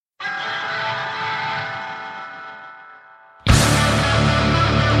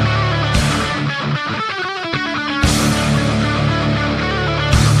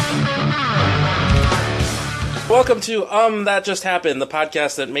Welcome to That Just Happened, the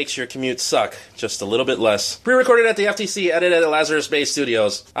podcast that makes your commute suck just a little bit less. Pre-recorded at the FTC, edited at Lazarus Bay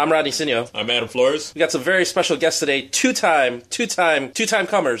Studios. I'm Rodney Sinio. I'm Adam Flores. We got some very special guests today. Two-time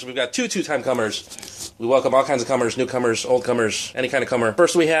comers. We've got two-time comers. We welcome all kinds of comers, newcomers, old comers, any kind of comer.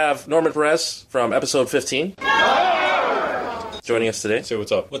 First, we have Norman Perez from episode 15. Joining us today. Say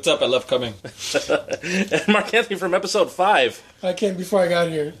what's up. What's up? I love coming. And Mark Anthony from episode 5. I came before I got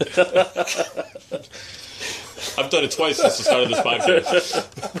here. I've done it twice since the start of this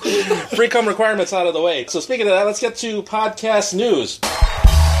podcast. Free cum requirements out of the way. So speaking of that, let's get to podcast news.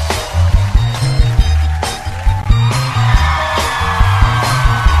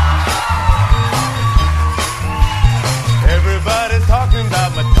 Everybody's talking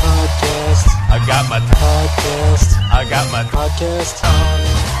about my podcast. I got my podcast. I got my podcast on.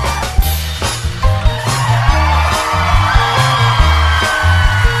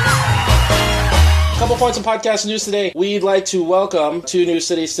 Couple points of podcast news today. We'd like to welcome 2 new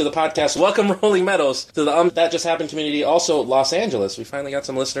cities to the podcast. Welcome Rolling Meadows to the That Just Happened community. Also, Los Angeles. We finally got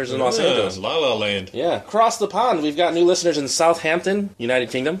some listeners in Los Angeles. La La Land. Yeah. Across the pond, we've got new listeners in Southampton,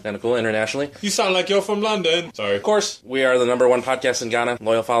 United Kingdom. Kind of cool internationally. You sound like you're from London. Sorry. Of course, we are the #1 podcast in Ghana.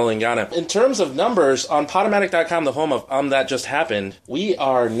 Loyal following Ghana. In terms of numbers, on Podomatic.com, the home of That Just Happened, we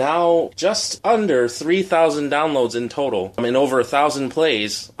are now just under 3,000 downloads in total and over 1,000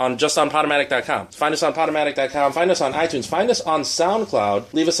 plays on Podomatic.com. Find us on Podomatic.com. Find us on iTunes. Find us on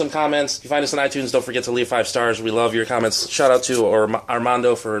SoundCloud. Leave us some comments. If you find us on iTunes, don't forget to leave 5 stars. We love your comments. Shout out to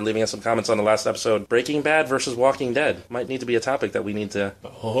Armando for leaving us some comments on the last episode. Breaking Bad versus Walking Dead might need to be a topic that we need to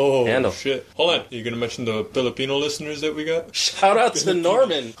handle. Shit. Hold on. Are you going to mention the Filipino listeners that we got? Shout out to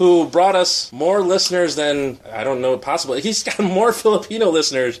Norman, who brought us more listeners than, I don't know, possibly. He's got more Filipino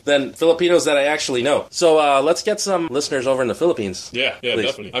listeners than Filipinos that I actually know. So let's get some listeners over in the Philippines. Yeah, please.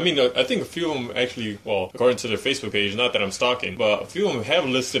 Definitely. I mean, I think a few of them actually, well, according to their Facebook page, not that I'm stalking, but a few of them have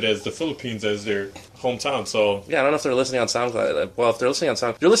listed as the Philippines as their hometown, so... Yeah, I don't know if they're listening on SoundCloud. Well, if they're listening on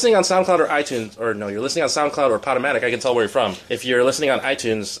SoundCloud... You're listening on SoundCloud or iTunes, or no, you're listening on SoundCloud or Podomatic, I can tell where you're from. If you're listening on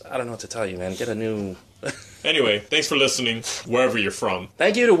iTunes, I don't know what to tell you, man. Get a new... Anyway, thanks for listening, wherever you're from.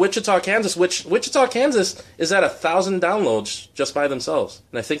 Thank you to Wichita, Kansas, which Wichita, Kansas is at 1,000 downloads just by themselves.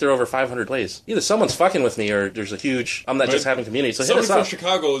 And I think they're over 500 plays. Either someone's fucking with me or there's a huge That Just Happened community. So hit us somebody up. from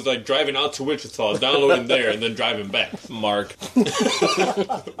Chicago is like driving out to Wichita, downloading there, and then driving back. Mark.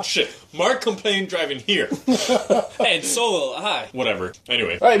 Shit. Mark complained driving here. And so will I. Whatever.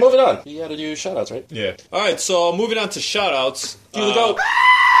 Anyway. All right, moving on. You gotta do shout-outs, right? Yeah. Alright, so moving on to shout-outs. Do the go.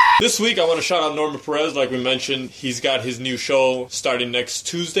 This week, I want to shout out Norman Perez. Like we mentioned, he's got his new show starting next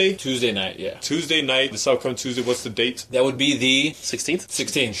Tuesday. Tuesday night, yeah. Tuesday night, this upcoming Tuesday. What's the date? That would be the 16th?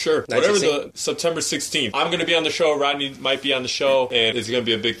 16th. Sure. Whatever the September 16th. I'm going to be on the show. Rodney might be on the show. And it's going to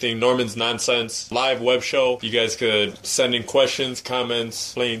be a big thing. Norman's Nonsense live web show. You guys could send in questions,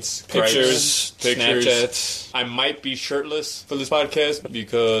 comments, complaints, Pictures, Snapchats. I might be shirtless for this podcast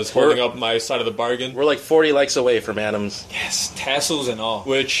because holding up my side of the bargain. We're like 40 likes away from Adam's. Yes, tassels and all.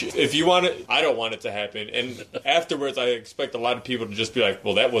 Which, if you want it, I don't want it to happen. And afterwards, I expect a lot of people to just be like,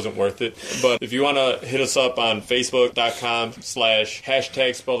 well, that wasn't worth it. But if you want to hit us up on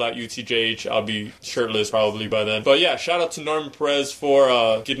Facebook.com/hashtag spelled out UTJH, I'll be shirtless probably by then. But yeah, shout out to Norman Perez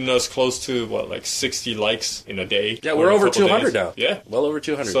for getting us close to, like 60 likes in a day. Yeah, we're over 200 now. Yeah. Well over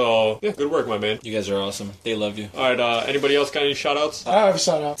 200. So, yeah, good work, my man. You guys are awesome. They love you. All right, anybody else got any shout outs? I have a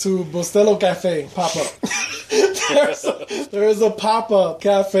shout out to Bustelo Cafe pop-up. There is a pop-up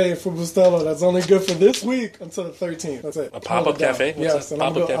cafe for Bustelo that's only good for this week until the 13th. That's it. A pop-up cafe? Yes, and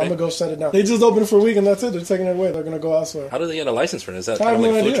I'm going to go shut it down. They just opened for a week and that's it. They're taking it away. They're going to go elsewhere. How do they get a license for it? Is that I kind of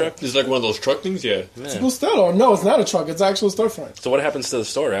have like a no food idea. truck? Is it like one of those truck things? Yeah. It's Bustelo. No, it's not a truck. It's actual storefront. So what happens to the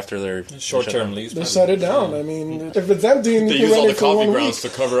store after they're Short-term lease. They shut it down. I mean, if it's empty and you They can use all rent the it for coffee 1 grounds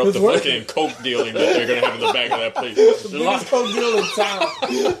week, to cover up it's the working. fucking coke dealing that they're going to have in the back of that place. Biggest coke deal in town.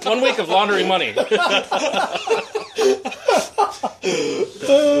 1 week of laundering money.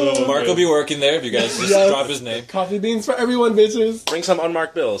 Mark will be working there if you guys just drop his name. Coffee beans for everyone, bitches. Bring some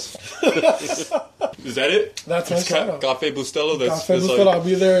unmarked bills. Is that it? That's my shout out. Cafe Bustelo? Cafe Bustelo. I'll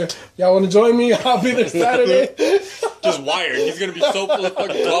be there. Y'all want to join me? I'll be there Saturday. Just wired. He's going to be so full of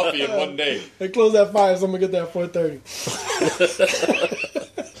fucking coffee in one day. They close at 5, so I'm going to get there at 4:30.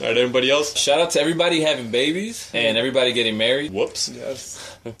 All right, anybody else? Shout out to everybody having babies and everybody getting married. Whoops.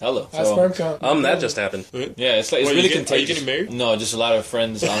 Yes. Hello. High sperm count. That just happened. Yeah, it's like, it's What, really Are you contagious. getting married? No, just a lot of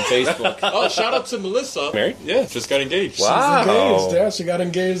friends on Facebook. Oh, shout out to Melissa. Married? Yeah, just got engaged. Wow. Engaged, yeah, she got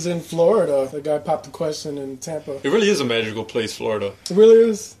engaged in Florida. The guy popped the question in Tampa. It really is a magical place, Florida. It really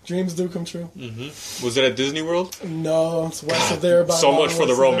is. Dreams do come true. Was it at Disney World? No, it's west of there. About So an hour much for the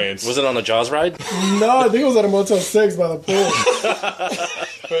west of there. romance. Was it on the Jaws ride? No, I think it was at a Motel 6 by the pool.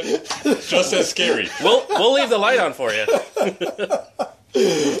 Just as scary. We'll leave the light on for you.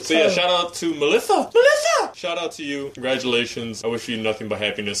 So yeah, shout out to Melissa. Melissa! Shout out to you. Congratulations. I wish you nothing but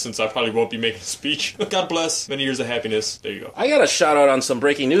happiness since I probably won't be making a speech. God bless. Many years of happiness. There you go. I got a shout out on some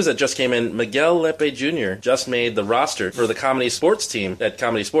breaking news that just came in. Miguel Lepe Jr. just made the roster for the comedy sports team at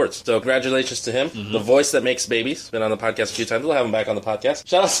Comedy Sports. So congratulations to him. The voice that makes babies. Been on the podcast a few times. We'll have him back on the podcast.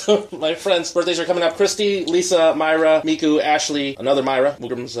 Shout out to my friends. Birthdays are coming up. Christy, Lisa, Myra, Miku, Ashley, another Myra,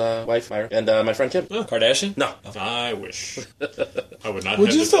 Wilgram's wife, Myra, and my friend Kim. Kardashian? No. I wish. I would not Would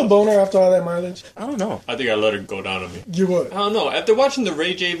have you this. still bone her after all that mileage? I don't know. I think I let her go down on me. You would. I don't know. After watching the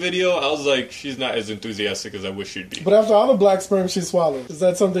Ray J video, I was like, she's not as enthusiastic as I wish she'd be. But after all the black sperm she swallowed, is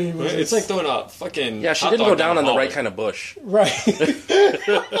that something you would It's like throwing a fucking... Yeah, she hot didn't dog go down on the hallway. right kind of bush. Right. She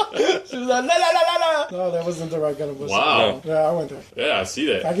was like, la la la la la. No, that wasn't the right kind of bush. Wow. Yeah, I went there. Yeah, I see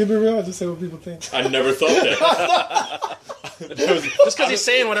that. I can be real, I just say what people think. I never thought that. Just because he's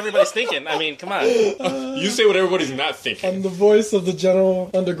saying what everybody's thinking. I mean, come on. You say what everybody's not thinking. I'm the voice of the general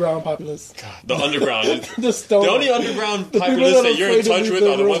underground populace. The underground. The stone. The only underground people populace that that are you're in afraid to touch leave with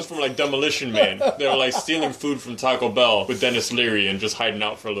their are the room. ones from like Demolition Man. They're like stealing food from Taco Bell with Dennis Leary and just hiding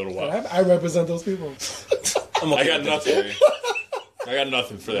out for a little while. I represent those people. I'm okay I got with that nothing. theory. I got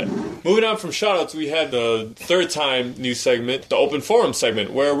nothing for that. Moving on from shoutouts, we had the third time new segment, the open forum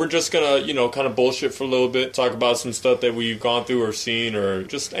segment, where we're just gonna, kind of bullshit for a little bit, talk about some stuff that we've gone through or seen, or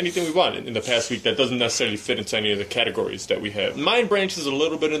just anything we want in the past week that doesn't necessarily fit into any of the categories that we have. Mine branches a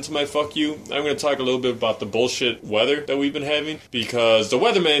little bit into my fuck you. I'm gonna talk a little bit about the bullshit weather that we've been having, because the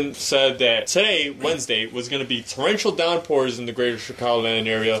weatherman said that today, Wednesday, was gonna be torrential downpours in the greater Chicagoland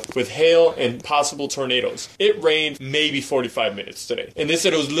area with hail and possible tornadoes. It rained maybe 45 minutes today. And they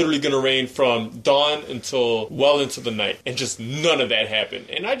said it was literally going to rain from dawn until well into the night. And just none of that happened.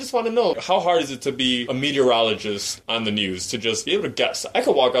 And I just want to know, how hard is it to be a meteorologist on the news to just be able to guess? I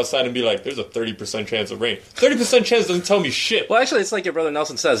could walk outside and be like, there's a 30% chance of rain. 30% chance doesn't tell me shit. Well, actually, it's like your brother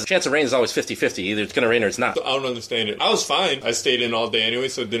Nelson says. The chance of rain is always 50-50. Either it's going to rain or it's not. I don't understand it. I was fine. I stayed in all day anyway,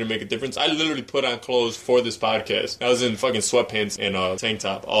 so it didn't make a difference. I literally put on clothes for this podcast. I was in fucking sweatpants and a tank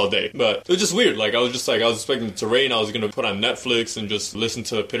top all day. But it was just weird. I was expecting it to rain. I was going to put on Netflix and just listen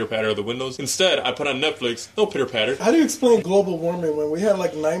to the pitter patter of the windows. Instead, I put on Netflix. No pitter patter. How do you explain global warming when we have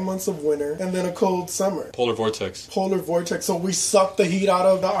 9 months of winter and then a cold summer? Polar vortex. Polar vortex. So we suck the heat out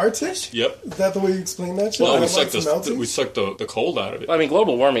of the Arctic? Yep. Is that the way you explain that shit? Well, we Like sucked it's melting? the cold out of it. Well, I mean,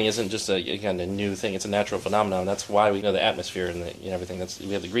 global warming isn't just a new thing. It's a natural phenomenon. That's why we know the atmosphere and everything.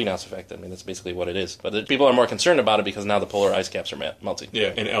 We have the greenhouse effect. I mean, that's basically what it is. But people are more concerned about it because now the polar ice caps are melting.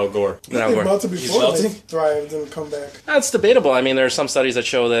 Yeah, and Al Gore. And Al They Gore. melted before they melting? thrived and come back. That's debatable. I mean, there are some studies that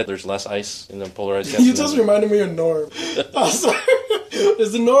show that there's less ice in the polar ice caps. You just reminded me of Norm. Oh, sorry.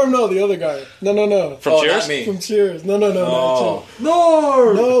 Is it Norm? No, the other guy. No. From Oh, Cheers? not me. From Cheers. No. Oh.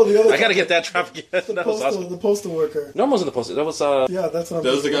 Norm! No, the other I guy. gotta get that drop again. That was awesome. The postal worker. Norm wasn't the poster. That was, Yeah, that's what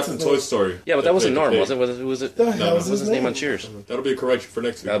That was the guy what's from his Toy name? Story. yeah, but that wasn't played Norm, the was pig. it? Was it? The hell no, was What was his name on Cheers? That'll be a correction for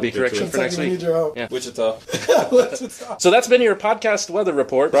next week. That'll be We'll get to correction it. for next Kentucky, we week. need your help. Yeah. Wichita. So that's been your podcast weather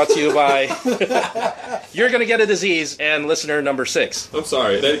report, brought to you by You're Gonna Get a Disease and listener number 6. I'm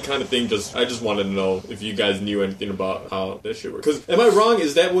sorry. That kind of thing I just wanted to know if you guys knew anything about how that shit works. Because, am I wrong?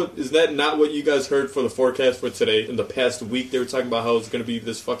 Is that not what you guys heard for the forecast for today? In the past week, they were talking about how it's going to be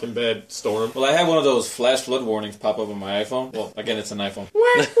this fucking bad storm. Well, I had one of those flash flood warnings pop up on my iPhone. Well, again, it's an iPhone.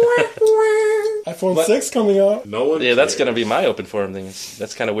 iPhone 6 coming out No one Yeah, that's cared. gonna be my open forum thing.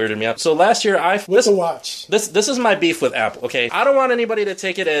 That's kind of weirded me out. So last year, with a watch. This is my beef with Apple, okay? I don't want anybody to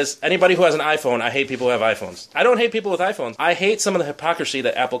take it as anybody who has an iPhone, I hate people who have iPhones. I don't hate people with iPhones. I hate some of the hypocrisy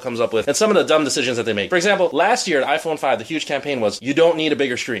that Apple comes up with and some of the dumb decisions that they make. For example, last year at iPhone 5, the huge campaign was, you don't need a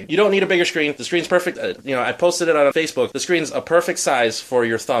bigger screen. You don't need a bigger screen. The screen's perfect. I posted it on Facebook. The screen's a perfect size for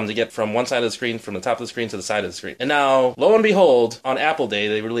your thumb to get from one side of the screen, from the top of the screen to the side of the screen. And now, lo and behold, on Apple Day,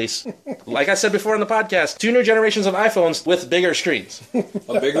 they release, like I said said before in the podcast, 2 new generations of iPhones with bigger screens.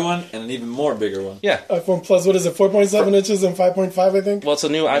 A bigger one and an even more bigger one. Yeah. iPhone Plus, what is it, 4.7 inches and 5.5, I think? Well, it's a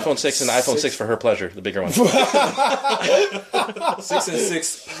new iPhone 6 and iPhone 6 for her pleasure, the bigger one. 6 and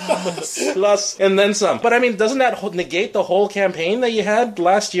 6 Plus, and then some. But I mean, doesn't that negate the whole campaign that you had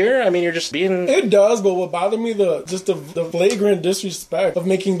last year? I mean, you're just being... It does, but what bothered me, the flagrant disrespect of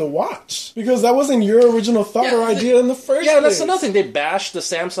making the watch. Because that wasn't your original thought or idea in the first place. Yeah, that's another thing. They bashed the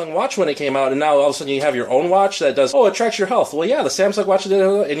Samsung watch when it came out, and now all of a sudden you have your own watch that does, it tracks your health. Well, yeah, the Samsung watch did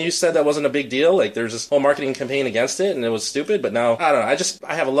it, and you said that wasn't a big deal. Like, there's this whole marketing campaign against it, and it was stupid, but now, I don't know.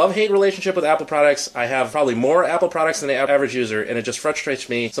 I have a love-hate relationship with Apple products. I have probably more Apple products than the average user, and it just frustrates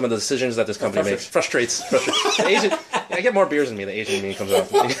me, some of the decisions that this company makes. Frustrates. The Asian, I get more beers in me, the Asian in me comes out.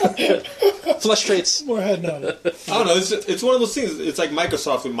 Frustrates. More head nodding. I don't know. It's one of those things. It's like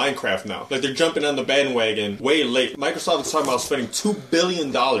Microsoft with Minecraft now. Like, they're jumping on the bandwagon way late. Microsoft is talking about spending $2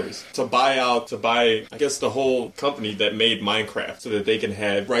 billion to buy, I guess, the whole company that made Minecraft so that they can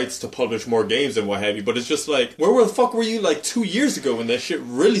have rights to publish more games and what have you. But it's just like, where the fuck were you like 2 years ago when that shit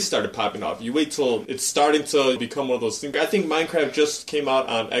really started popping off? You wait till it's starting to become one of those things. I think Minecraft just came out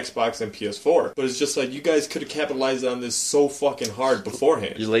on Xbox and PS4. But it's just like, you guys could have capitalized on this so fucking hard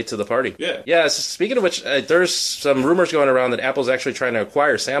beforehand. You're late to the party. Yeah. Yeah, speaking of which, there's some rumors going around that Apple's actually trying to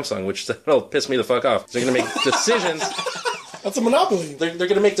acquire Samsung, which that'll piss me the fuck off. They're going to make decisions... That's a monopoly. They're going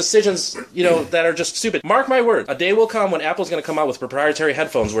to make decisions, that are just stupid. Mark my word, a day will come when Apple's going to come out with proprietary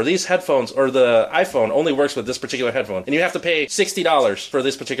headphones where these headphones, or the iPhone, only works with this particular headphone. And you have to pay $60 for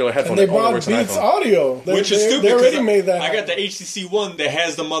this particular headphone. And they that only bought works on Beats iPhone. Audio. Which is stupid. They already because made that. I got the HTC One that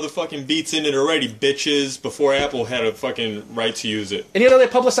has the motherfucking Beats in it already, bitches, before Apple had a fucking right to use it. And they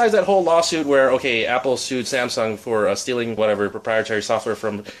publicized that whole lawsuit where, Apple sued Samsung for stealing whatever proprietary software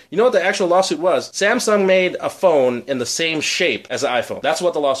from... You know what the actual lawsuit was? Samsung made a phone in the same shape as an iPhone. That's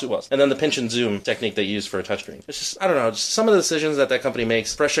what the lawsuit was. And then the pinch and zoom technique they use for a touchscreen. It's just, I don't know, just some of the decisions that company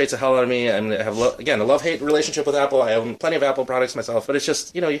makes frustrates the hell out of me. I mean, I have, a love-hate relationship with Apple. I own plenty of Apple products myself. But it's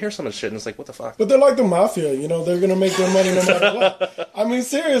just, you hear some of the shit and it's like, what the fuck? But they're like the mafia, they're going to make their money no matter what. I mean,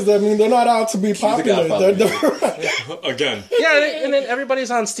 seriously, they're not out to be popular. Again. Yeah, and then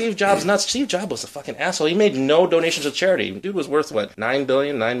everybody's on Steve Jobs nuts. Steve Jobs was a fucking asshole. He made no donations to charity. Dude was worth, what, $9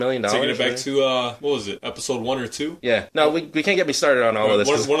 million? Taking it back to, what was it, episode 1 or 2? Yeah. No, we can't get me started on all of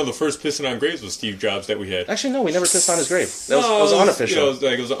this. One of the first pissing on graves was Steve Jobs that we had. Actually, no, we never pissed on his grave. That was unofficial.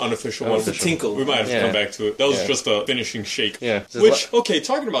 It was an unofficial one. It was a tinkle. We might have to come back to it. That was just a finishing shake. Yeah.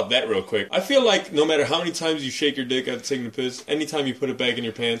 Talking about that real quick. I feel like no matter how many times you shake your dick after taking a piss, anytime you put it back in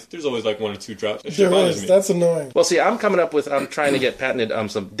your pants, there's always like 1 or 2 drops. That shit bothers me. That's annoying. Well, see, I'm trying to get patented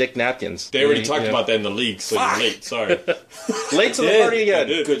some dick napkins. They already talked about that in the league, so you're late. Sorry. Late to the party again.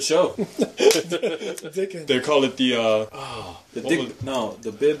 Good show. They call it the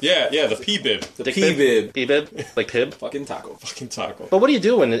bib. Yeah, the P-bib. The P-bib. P-bib? Like pib? Fucking taco. But what do you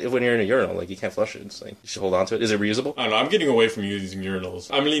do when you're in a urinal? Like, you can't flush it. It's like, you should hold on to it. Is it reusable? I don't know. I'm getting away from using urinals.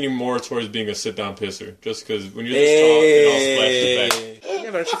 I'm leaning more towards being a sit-down pisser. Just because when you're this tall, it all splashes back.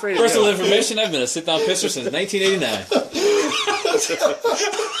 Yeah, but aren't you afraid Personal information, I've been a sit-down pisser since 1989.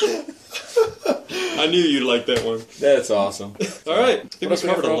 I knew you'd like that one. That's awesome. All right. I think we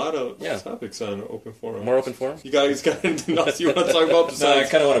covered a lot of Yeah. topics on Open Forum. More Open Forum? You guys got anything else you want to talk about No, I besides,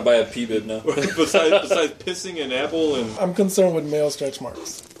 kind of want to buy a P-bib now. besides pissing and Apple and... I'm concerned with male stretch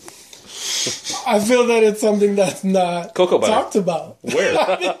marks. I feel that it's something that's not Cocoa butter. talked about. Where?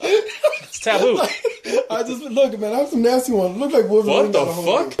 It's taboo. I just look, man. I have some nasty ones. It looked like Wolverine. What the got a hold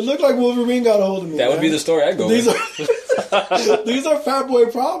of fuck? me. It looked like Wolverine got a hold of me. That would be the story I'd go These with. these are fat boy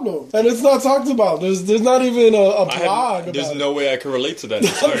problems, and it's not talked about. There's not even a blog about There's it. no way I can relate to that.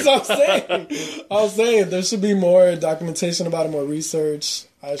 That's what I'm saying there should be more documentation about it, more research.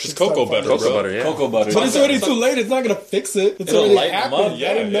 It's cocoa butter, Cocoa bro. butter, yeah. Cocoa butter. But it's already too late. It's not gonna fix it. It's It'll already lighten them happened. up. Yeah,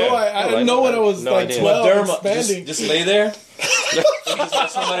 I didn't know. I didn't know when I was No like idea. 12 Derma, expanding. just lay there. And just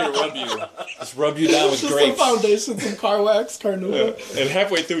let somebody rub you. Just rub you down with Just grapes. some foundation, some car wax, carnauba. And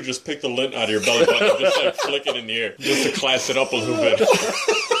halfway through, just pick the lint out of your belly button, just like flick it in the air, just to class it up a little bit.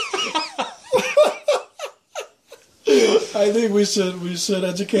 I think we should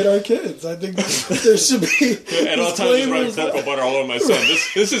educate our kids. I think there should be At all times, just write disclaimers cocoa butter all over my son.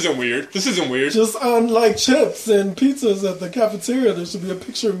 This isn't weird. This isn't weird. just on like chips and pizzas at the cafeteria. There should be a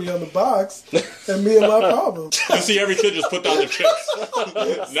picture of me on the box and me and my problems. You see every kid just put down the chips.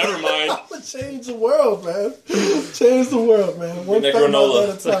 Never mind. I'm gonna change the world, man. Change the world, man. One That fat granola.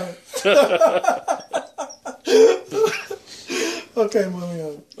 mouth at a time. Okay, moving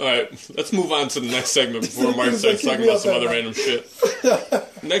on. All right, let's move on to the next segment before Mark Things that starts keep talking me about up some at other night. random shit.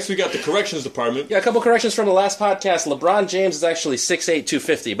 Next, we got the corrections department. Yeah, a couple corrections from the last podcast. LeBron James is actually 6'8",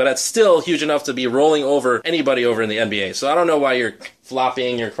 250, but that's still huge enough to be rolling over anybody over in the NBA. So I don't know why you're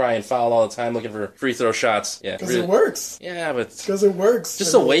flopping, you're crying foul all the time, looking for free throw shots. Yeah, Because it works. Yeah, but Because it works.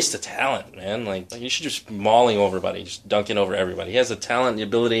 just a waste of talent, man. Like you should just mauling over everybody, just dunking over everybody. He has the talent, the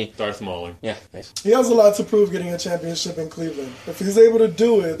ability. Darth Mauling. Yeah, nice. He has a lot to prove getting a championship in Cleveland. If he's able to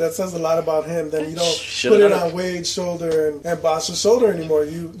do it, that says a lot about him. Then you don't Should've put it done on Wade's shoulder and Bosh's shoulder anymore.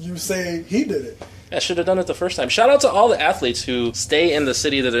 You say he did it. I should have done it the first time. Shout out to all the athletes who stay in the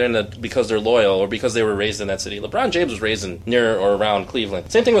city that they're in because they're loyal or because they were raised in that city. LeBron James was raised near or around Cleveland.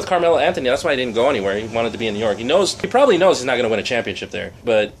 Same thing with Carmelo Anthony. That's why he didn't go anywhere. He wanted to be in New York. He probably knows he's not going to win a championship there.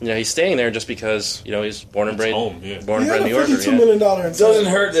 But he's staying there just because he's born and bred. Home, yeah. Born and He bred had New a Yorker. $52 Yeah. million It doesn't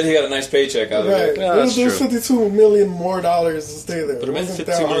hurt that he got a nice paycheck out of Right. it. Yeah, that's There's true. $52 million more to stay there. But It man, wasn't $52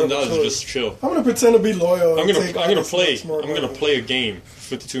 that hard million of a is choice. just chill. I'm gonna pretend to be loyal. I'm and gonna take play. much more I'm gonna money. play a game.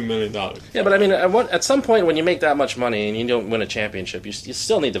 $52 million. Yeah, but I mean, at some point when you make that much money and you don't win a championship, you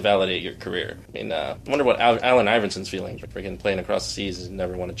still need to validate your career. I mean, I wonder what Allen Iverson's feeling. Freaking playing across the seas, he's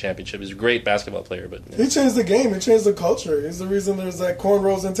never won a championship. He's a great basketball player, but He changed the game. He changed the culture. He's the reason there's like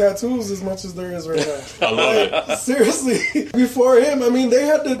cornrows and tattoos as much as there is right now. I love it. Seriously, before him, I mean, they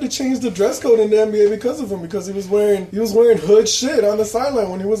had to change the dress code in the NBA because of him. Because he was wearing hood shit on the sideline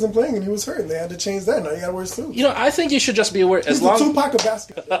when he wasn't playing and he was hurt. And they had to change that. Now you gotta wear suits. I think you should just be aware He's as the long. Tupac of basketball.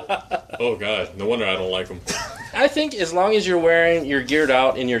 Oh God, no wonder I don't like him. I think as long as you're geared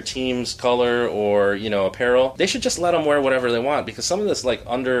out in your team's color or apparel, they should just let them wear whatever they want because some of this like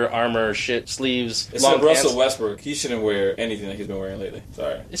Under Armour shit, sleeves, It's long like Russell pants. Westbrook. He shouldn't wear anything that he's been wearing lately.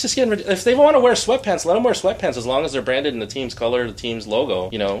 Sorry. It's just getting ridiculous. If they want to wear sweatpants, let them wear sweatpants as long as they're branded in the team's color, the team's logo.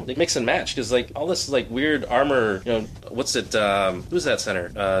 They mix and match because like all this like weird armor. What's it? Who's that center?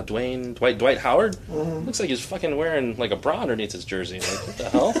 Dwight Howard. Mm-hmm. Looks like he's fucking wearing like a bra underneath his jersey. Like what the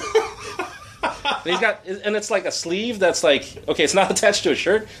hell? And it's like a sleeve that's like, okay, it's not attached to a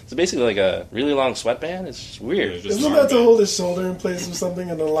shirt. It's basically like a really long sweatband. It's just weird. Yeah, just Isn't that to hold his shoulder in place or something,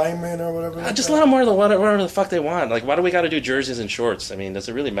 an alignment or whatever? Just let them wear whatever the fuck they want. Like, why do we got to do jerseys and shorts? I mean, does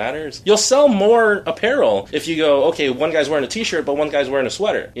it really matter? You'll sell more apparel if you go, okay, one guy's wearing a t-shirt, but one guy's wearing a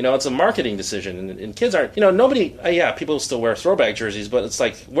sweater. It's a marketing decision. And kids aren't, nobody, people still wear throwback jerseys, but it's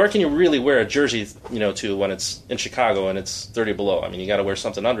like, where can you really wear a jersey, to when it's in Chicago and it's 30 below? I mean, you got to wear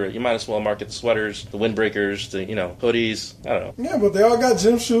something under it. You might as well market the sweaters, the windbreakers, the, hoodies. I don't know. Yeah, but they all got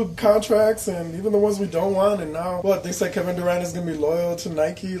gym shoe contracts, and even the ones we don't want. And now, they said Kevin Durant is going to be loyal to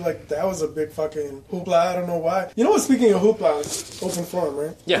Nike. Like, that was a big fucking hoopla. I don't know why. You know what? Speaking of hoopla, open forum,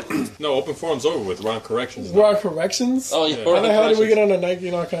 right? Yeah. No, open forum's over with. We're on corrections. We're on corrections? Oh, yeah. How the hell did we get on the Nike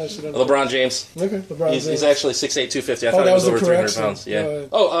and all kind of shit? LeBron James. Okay, LeBron James. He's actually 6'8", 250. I Oh, thought that he was was a over 300 correction. pounds. Yeah. Right.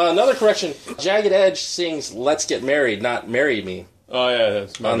 Oh, another correction. Jagged Edge sings "Let's Get Married," not "Marry Me" Oh yeah,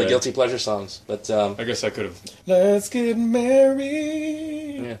 that's my on the bad. Guilty Pleasure songs. But I guess I could have. Let's get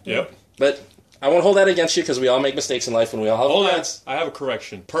married. yeah. Yep. But I won't hold that against you because we all make mistakes in life and we all have Hold on, regrets. I have a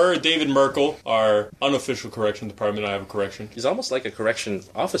correction. Per David Merkel, our unofficial correction department, I have a correction. He's almost like a correction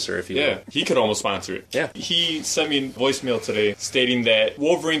officer, if you will. Yeah, he could almost sponsor it. Yeah. He sent me a voicemail today stating that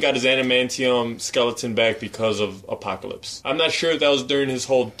Wolverine got his adamantium skeleton back because of Apocalypse. I'm not sure if that was during his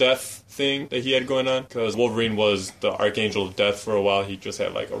whole death thing that he had going on, because Wolverine was the Archangel of Death for a while. He just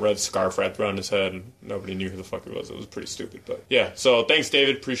had like a red scarf wrapped around his head and nobody knew who the fuck it was. It was pretty stupid, but yeah. So thanks,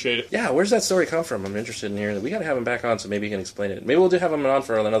 David. Appreciate it. Yeah, where's that story come from? I'm interested in hearing it. We got to have him back on so maybe he can explain it. Maybe we'll have him on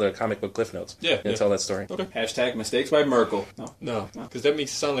for another comic book Cliff Notes. Yeah, And yeah. tell that story. Okay. Hashtag mistakes by Merkel. No, No, because that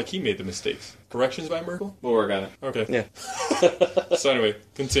makes it sound like he made the mistakes. Corrections by Merkel? we'll work on it. Okay. Yeah. So anyway,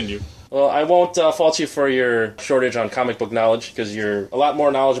 continue. Well, I won't fault you for your shortage on comic book knowledge because you're a lot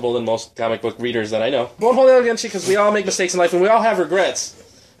more knowledgeable than most comic book readers that I know. Won't hold that against you because we all make mistakes in life and we all have regrets.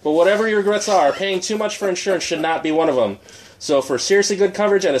 But whatever your regrets are, paying too much for insurance should not be one of them. So for seriously good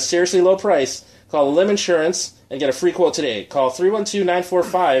coverage at a seriously low price, call Lim Insurance and get a free quote today. Call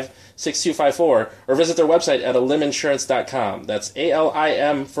 312-945-6254 or visit their website at aliminsurance.com. That's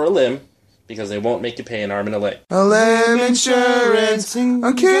A-L-I-M for a limb, because they won't make you pay an arm and a leg. A limb insurance, in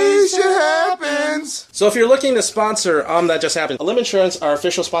case it happens. So if you're looking to sponsor That Just Happened, Lim Insurance, our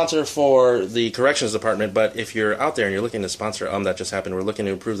official sponsor for the corrections department, but if you're out there and you're looking to sponsor That Just Happened, we're looking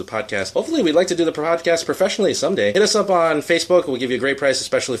to improve the podcast. Hopefully we'd like to do the podcast professionally someday. Hit us up on Facebook. We'll give you a great price,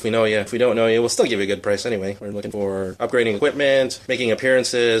 especially if we know you. If we don't know you, we'll still give you a good price anyway. We're looking for upgrading equipment, making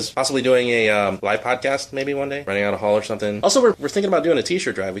appearances, possibly doing a live podcast maybe one day, renting out a hall or something. Also, we're thinking about doing a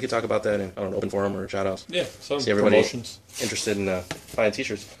t-shirt drive. We could talk about that I don't know, open forum or shout outs. Yeah, some See everybody promotions. Interested in buying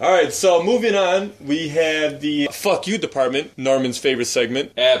t-shirts. Alright, so moving on, we have the Fuck You department, Norman's favorite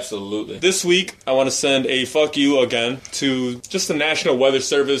segment. Absolutely. This week, I want to send a fuck you again to just the National Weather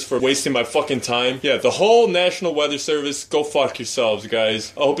Service for wasting my fucking time. Yeah, the whole National Weather Service, go fuck yourselves,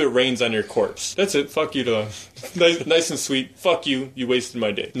 guys. I hope it rains on your corpse. That's it. Fuck you to nice and sweet. Fuck you. You wasted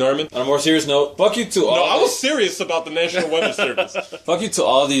my day. Norman? On a more serious note, fuck you to all. No, I was serious about the National Weather Service. Fuck you to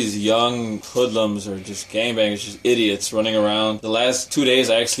all these young hoodlums or just gangbangers, just idiots running around. The last 2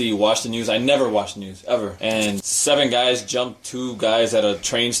 days, I actually watched the news. I never watched the news, ever. And 7 guys jumped 2 guys at a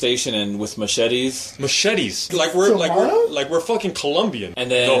train station and with machetes. Machetes. Like we're fucking Colombian.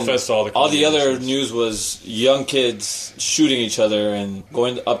 And then no offense to all the other news was young kids shooting each other and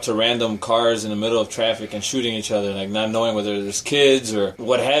going up to random cars in the middle of traffic and shooting each other, like not knowing whether there's kids or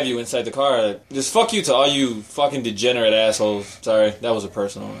what have you inside the car. Just fuck you to all you fucking degenerate assholes. Sorry, that was a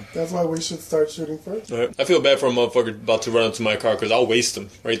personal one. That's why we should start shooting first. Right. I feel bad for a motherfucker about to run into my car because I'll waste him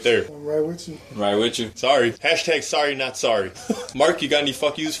right there. I'm right with you. Right with you. Sorry. Hashtag sorry, not sorry. Mark, you got any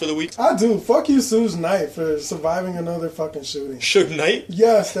fuck yous for the week? I do. Fuck you, Suge Knight, for surviving another fucking shooting. Suge Knight?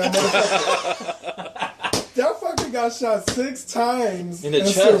 Yes, that motherfucker. That fucker got shot 6 times in the and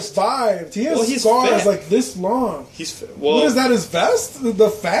chest. Survived. He has he's scars fat. like this long. Well, what is that, his vest? The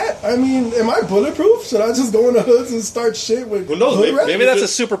fat? I mean, am I bulletproof? Should I just go in the hoods and start shit with hood wrap? Maybe that's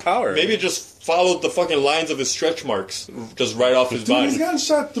a superpower. Maybe it just followed the fucking lines of his stretch marks just right off his body. He's gotten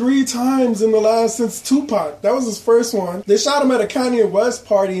shot 3 times in the last, since Tupac. That was his first one. They shot him at a Kanye West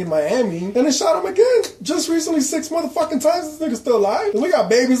party in Miami, and they shot him again just recently 6 motherfucking times. This nigga's still alive. And we got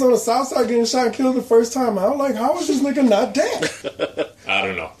babies on the south side getting shot and killed the first time out. Like, how is this nigga not dead? I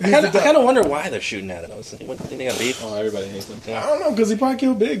don't know. I kind of wonder why they're shooting at him. What, think they got beef? Oh, everybody hates him. I don't know, because he probably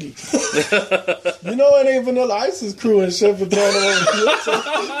killed Biggie. You know it ain't Vanilla Ice's crew and shit for throwing him over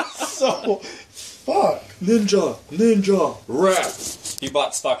the So, fuck. Ninja, rap. He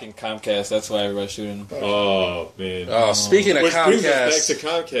bought stock in Comcast. That's why everybody's shooting him. Oh, man. Oh, speaking of Which brings Comcast, us back to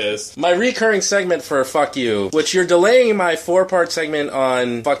Comcast. my recurring segment for Fuck You, which you're delaying my 4-part segment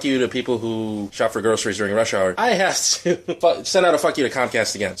on Fuck You to people who shop for groceries during rush hour. I have to send out a Fuck You to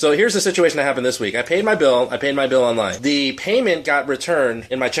Comcast again. So here's the situation that happened this week. I paid my bill online. The payment got returned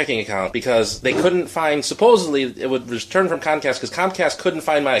in my checking account because they couldn't find, supposedly it would return from Comcast because Comcast couldn't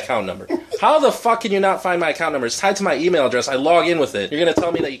find my account number. How the fuck can you not find my account number? It's tied to my email address. I log in with it. You're going to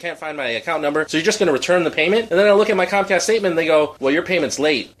tell me that you can't find my account number, so you're just going to return the payment? And then I look at my Comcast statement and they go, well, your payment's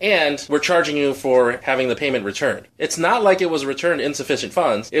late, and we're charging you for having the payment returned. It's not like it was returned insufficient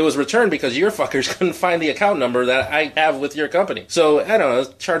funds. It was returned because your fuckers couldn't find the account number that I have with your company. So, I don't know,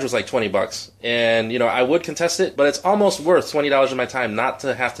 the charge was like $20. And, I would contest it, but it's almost worth $20 of my time not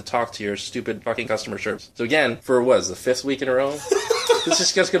to have to talk to your stupid fucking customer service. So again, for the 5th week in a row? This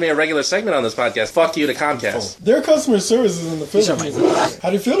is just going to be a regular segment on this podcast. Fuck you to Comcast. Their customer service is in the Philippines. How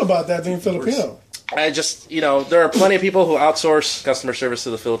do you feel about that being Filipino? I just, there are plenty of people who outsource customer service to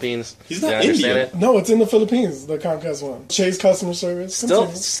the Philippines. He's not Indian. Indian. No, it's in the Philippines, the Comcast one. Chase customer service. Still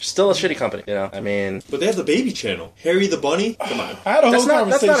a shitty company, I mean... But they have the baby channel. Harry the Bunny? Come on. I had a whole That's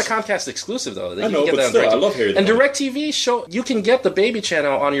conversation. not a Comcast exclusive, though. I know, but still, I love Harry the And Bunny. DirecTV, you can get the baby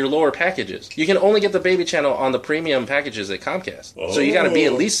channel on your lower packages. You can only get the baby channel on the premium packages at Comcast. Oh. So you got to be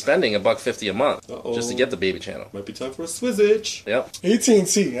at least spending $1.50 a month just to get the baby channel. Might be time for a Swizzage. Yep.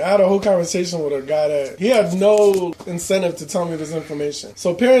 AT&T. I had a whole conversation with a guy that he had no incentive to tell me this information. So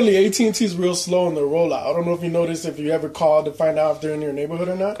apparently AT&T is real slow in their rollout. I don't know if you noticed, if you ever called to find out if they're in your neighborhood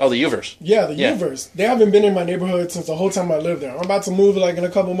or not. Oh, the Uverse. Yeah, the Uverse. They haven't been in my neighborhood since the whole time I lived there. I'm about to move in a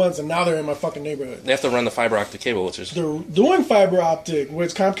couple months, and now they're in my fucking neighborhood. They have to run the fiber optic cable, which is... They're doing fiber optic,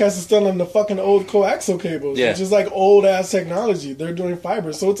 which Comcast is still on the fucking old coaxial cables, Yeah. which is like old ass technology. They're doing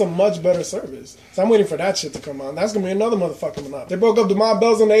fiber, so it's a much better service. So I'm waiting for that shit to come on. That's gonna be another motherfucking monopoly. They broke up the Mob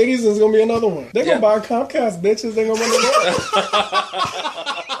Bells in the 80s, and it's gonna be another one. They're gonna buy Comcast, bitches. They're gonna run the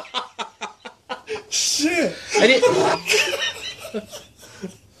world. Shit.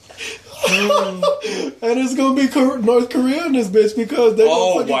 And it's gonna be North Korea in this bitch because they're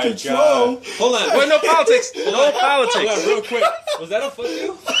gonna fucking control. God. Hold on. Wait, no politics. No politics. Hold on, real quick. Was that a fuck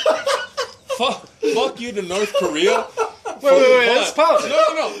you? Fuck you to North Korea. Wait. That's politics.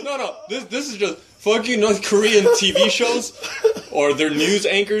 No. This is just fuck you North Korean TV shows or their news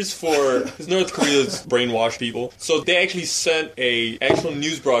anchors for North Korea's brainwashed people. So they actually sent a actual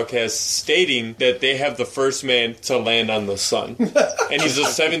news broadcast stating that they have the first man to land on the sun, and he's a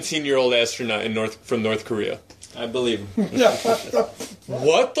 17-year-old astronaut from North Korea. I believe him.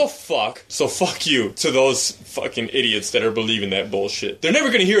 What the fuck? So fuck you to those fucking idiots that are believing that bullshit. They're never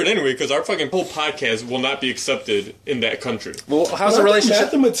going to hear it anyway because our fucking whole podcast will not be accepted in that country. Well, how's the relationship?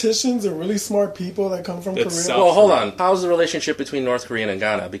 Mathematicians and really smart people that come from Korea. Well, hold on. How's the relationship between North Korea and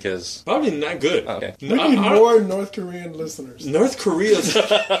Ghana? Because probably not good. Okay. We need more North Korean listeners. North Korea's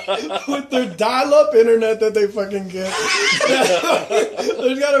with their dial-up internet that they fucking get.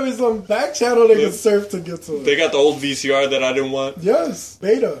 There's got to be some back channel they can surf to get to it. They got the old VCR that I didn't want. Yes,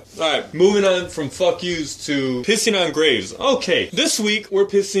 beta. Alright, moving on from fuck yous to pissing on graves. Okay, this week we're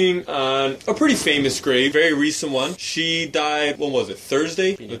pissing on a pretty famous grave, very recent one. She died, when was it,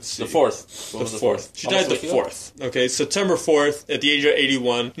 Thursday? Let's see. The 4th. The 4th. She died the 4th. Okay, September 4th at the age of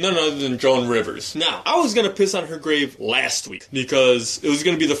 81. None other than Joan Rivers. Now, I was going to piss on her grave last week because it was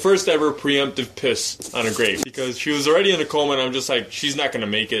going to be the first ever preemptive piss on a grave because she was already in a coma and I'm just like, she's not going to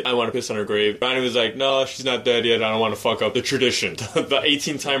make it. I want to piss on her grave. Rodney was like, no, she's not dead yet. I don't want to fuck up the tradition. The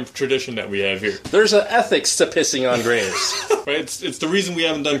 18-time tradition that we have here. There's an ethics to pissing on graves. Right? It's the reason we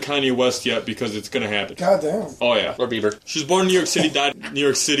haven't done Kanye West yet because it's going to happen. Goddamn. Oh, yeah. Or Bieber. She was born in New York City, died in New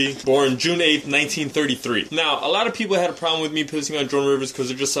York City, born June 8th, 1933. Now, a lot of people had a problem with me pissing on Joan Rivers because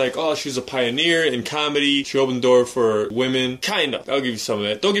they're just like, oh, she's a pioneer in comedy. She opened the door for women. Kind of. I'll give you some of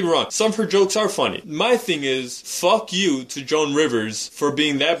that. Don't get me wrong. Some of her jokes are funny. My thing is, fuck you to Joan Rivers for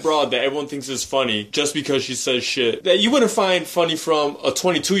being that broad that everyone thinks is funny just because she says shit that you wouldn't find funny from a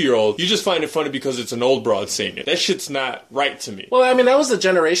 22-year-old. You just find it funny because it's an old broad saying it. That shit's not right to me. Well, I mean, that was the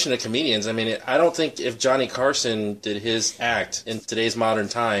generation of comedians. I mean, I don't think if Johnny Carson did his act in today's modern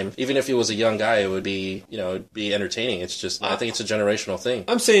time, even if he was a young guy, it would be, it'd be entertaining. It's just, I think it's a generational thing.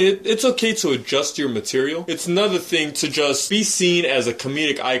 I'm saying it's okay to adjust your material. It's another thing to just be seen as a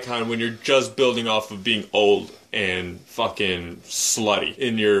comedic icon when you're just building off of being old and fucking slutty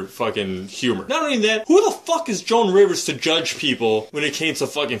in your fucking humor. Not only that, who the fuck is Joan Rivers to judge people when it came to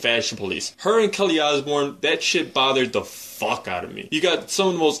fucking fashion police? Her and Kelly Osbourne, that shit bothered the fuck out of me. You got some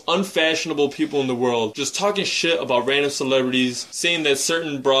of the most unfashionable people in the world just talking shit about random celebrities, saying that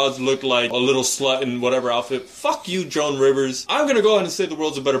certain broads look like a little slut in whatever outfit. Fuck you, Joan Rivers. I'm gonna go ahead and say the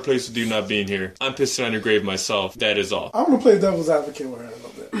world's a better place with you not being here. I'm pissing on your grave myself. That is all. I'm gonna play devil's advocate with her a little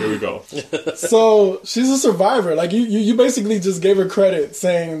bit. Here we go. So she's a survivor. Like you basically just gave her credit,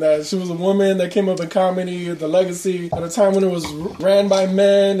 saying that she was a woman that came up in comedy, the legacy at a time when it was ran by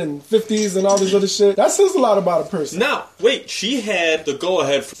men and 50s and all this other shit. That says a lot about a person. Now, wait, she had the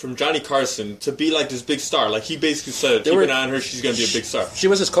go-ahead from Johnny Carson to be like this big star. Like he basically said, keep an eye on her, she's gonna be a big star. She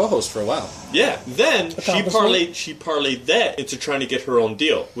was his co-host for a while. Yeah. Then she parlayed that into trying to get her own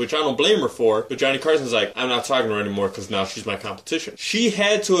deal, which I don't blame her for. But Johnny Carson's like, I'm not talking to her anymore because now she's my competition. She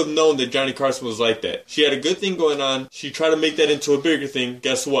had to have known that Johnny Carson was like that. She had a good thing going on. She tried to make that into a bigger thing.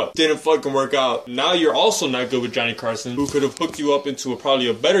 Guess what? Didn't fucking work out. Now you're also not good with Johnny Carson, who could have hooked you up into probably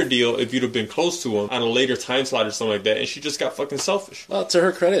a better deal if you'd have been close to him on a later time slot or something like that. And she just got fucking selfish. Well, to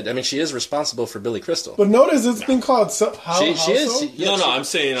her credit, I mean, she is responsible for Billy Crystal. But notice it's been called she is. I'm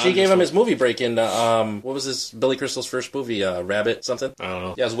saying she gave him his movie break in. What was this? Billy Crystal's first movie, Rabbit something. I don't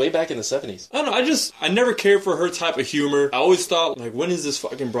know. Yeah, it was way back in the 70s. I don't know. I never cared for her type of humor. I always thought, like, when is this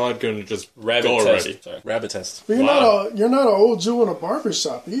fucking broad gonna just Rabbit go test. already? Sorry. Rabbit test. But you're not an old Jew in a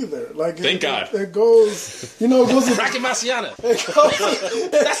barbershop either. Like, thank God. It goes, it goes with Rocky Marciano.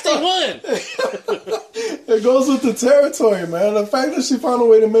 That's day one. It goes with the territory, man. The fact that she found a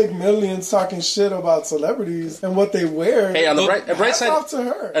way to make millions talking shit about celebrities and what they wear. Hey, on the bright side, off to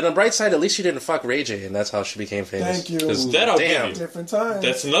her. And on the bright side, at least she didn't fuck Ray J, and that's how she became famous. Thank you. Damn. Different time.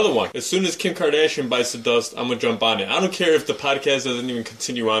 That's another one. As soon as Kim Kardashian bites the dust, I'm gonna jump on it. I don't care if the podcast doesn't even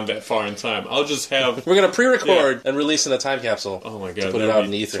continue on that far in time. I'll just have. We're gonna pre-record and release in a time capsule. Oh my god, to put it out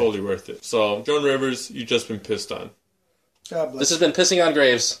in the ether. Totally worth it. So, Joan Rivers, you just been pissed on. God bless. This has been Pissing on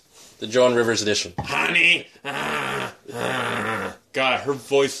Graves, the Joan Rivers edition. Honey, God, her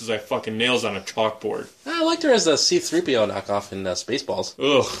voice is like fucking nails on a chalkboard. I liked her as a C-3PO knockoff in Spaceballs.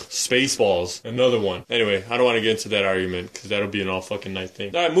 Ugh, Spaceballs. Another one. Anyway, I don't want to get into that argument, because that'll be an all fucking night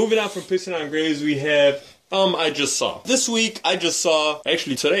thing. Alright, moving on from Pissing on Graves, we have... I just saw. This week,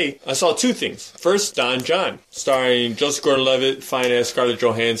 actually today, I saw two things. First, Don John, starring Joseph Gordon-Levitt, fine-ass Scarlett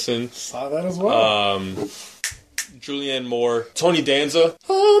Johansson. Saw that as well. Julianne Moore, Tony Danza.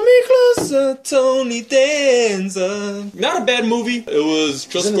 Hold me closer, Tony Danza. Not a bad movie. It was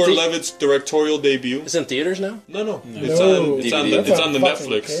Joseph Gordon-Levitt's directorial debut. It's in theaters now? No. It's on the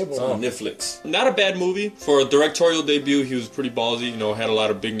Netflix. Oh, Netflix. Not a bad movie. For a directorial debut, he was pretty ballsy. Had a lot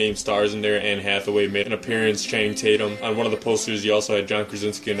of big name stars in there. Anne Hathaway made an appearance, Channing Tatum. On one of the posters, you also had John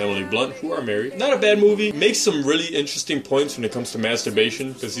Krasinski and Emily Blunt, who are married. Not a bad movie. Makes some really interesting points when it comes to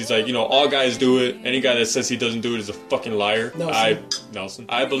masturbation. Because he's like, all guys do it. Any guy that says he doesn't do it is a fucking liar. Nelson.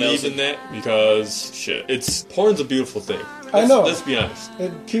 I believe in that because shit, porn's a beautiful thing. I know. Let's be honest.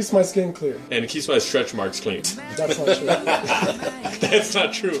 It keeps my skin clear. And it keeps my stretch marks clean. That's not true. That's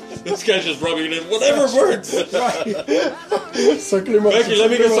not true. This guy's just rubbing it in. Whatever works. Right. Circular motion. Becky,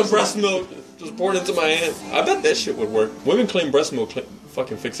 let me get some breast milk. Just pour it into my hand. I bet that shit would work. Women claim breast milk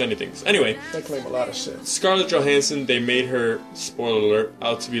fucking fix anything. Anyway. They claim a lot of shit. Scarlett Johansson, they made her, spoiler alert,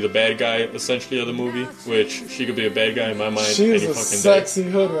 out to be the bad guy, essentially, of the movie. Which, she could be a bad guy in my mind. She's any a fucking sexy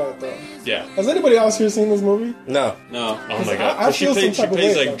hood rat, though. Yeah. Has anybody else here seen this movie? No. Oh my god. I she feel plays some type of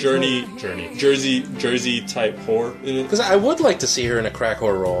like way Jersey type whore in it. Because I would like to see her in a crack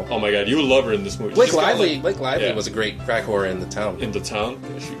whore role. Oh my god, you would love her in this movie. Blake Lively yeah. was a great crack whore in The Town. In The Town?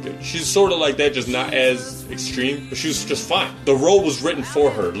 Yeah, she's sort of like that, just not as extreme, but she was just fine. The role was written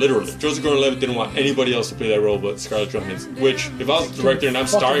for her, literally. Joseph Gordon-Levitt didn't want anybody else to play that role but Scarlett Johansson. Which, if I was the director and I'm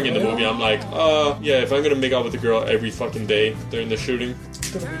starring in the movie, I'm like, yeah, if I'm gonna make out with a girl every fucking day during the shooting,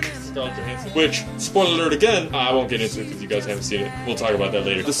 Scarlett Johansson. Which, spoiler alert again, I won't get into it because you guys haven't seen it. We'll talk about that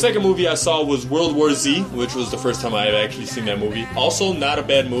later. The second movie I saw was World War Z, which was the first time I had actually seen that movie. Also, not a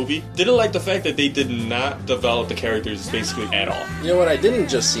bad movie. Didn't like the fact that they did not develop the characters basically at all. You know what I didn't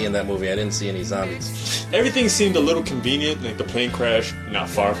just see in that movie? I didn't see any zombies. Everything seemed a little convenient, like the plane crash, not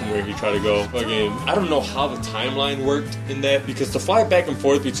far from where he tried to go. Again, I don't know how the timeline worked in that, because to fly back and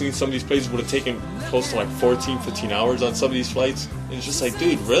forth between some of these places would have taken close to like 14, 15 hours on some of these flights. And it's just like,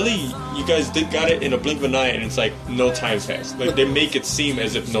 dude, really? You guys got it in a blink of an eye, and it's like, no time's passed. Like, they make it seem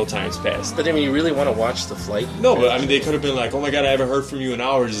as if no time's passed. But I mean, you really want to watch the flight? No, but I mean, they could have been like, oh my god, I haven't heard from you in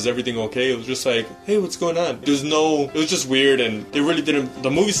hours. Is everything okay? It was just like, hey, what's going on? It was just weird, and they really didn't.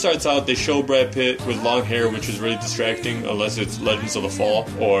 The movie starts out, they show Brad Pitt with long hair, which is really distracting, unless it's Legends of the Fall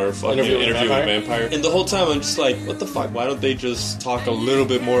or fucking Interview with a Vampire. And the whole time, I'm just like, what the fuck? Why don't they just talk a little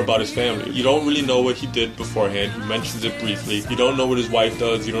bit more about his family? You don't really know what he did beforehand. He mentions it briefly. You don't know what his wife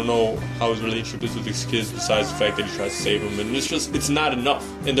does. You don't know how his relationship is with his kids, besides the fact that he tries to save them. And it's not enough.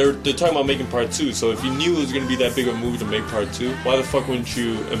 And they're talking about making part 2. So if you knew it was going to be that big of a movie to make part 2, why the fuck wouldn't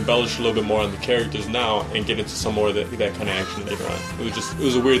you embellish a little bit more on the characters now and get into some more of that kind of action later on? It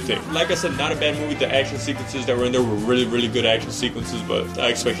was a weird thing. Like I said, not a bad movie. The action sequences that were in there were really, really good action sequences, but I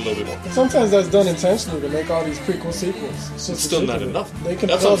expect a little bit more. Sometimes that's done intentionally to make all these prequel sequels. It's still not enough. They can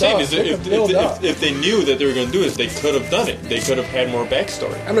That's what I'm saying. If If they knew that they were going to do it, they could have done it. They could have had more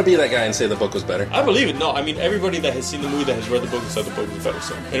backstory. I'm gonna be that guy and say the book was better. I believe it. No, I mean, everybody that has seen the movie, that has read the book, said the book was better.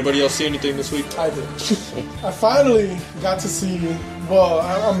 So, anybody else see anything this week? I did. I finally got to see,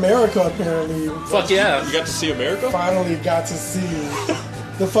 America apparently. Fuck yeah. You got to see America? Finally got to see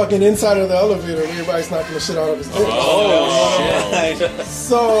the fucking inside of the elevator where everybody's knocking the shit out of his dick. Oh, shit.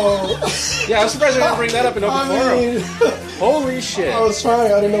 So... Yeah, I'm surprised I didn't bring that up in open forum. Holy shit. I was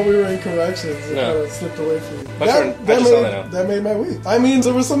trying. I didn't know we were in corrections. It No. kind of slipped away from me. That made my week. I mean,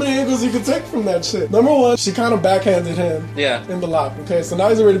 there were so many angles you could take from that shit. Number one, she kind of backhanded him in the lap. Okay, so now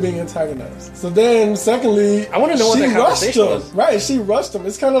he's already being antagonized. So then, secondly, I want to know what that conversation was. Right, she rushed him.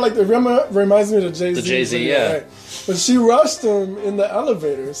 It's kind of like, reminds me of the Jay-Z. The Jay-Z, yeah. Right? But she rushed him in the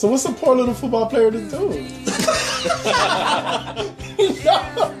elevator. So what's a poor little football player to do?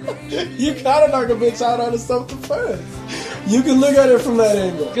 You gotta knock a bitch out out of self-defense. You can look at it from that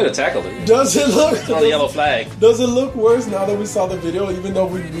angle. Could have tackled it. Does it look on the yellow flag? Does it look worse now that we saw the video, even though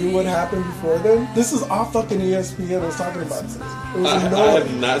we knew what happened before then? This is all fucking ESPN was talking about this. I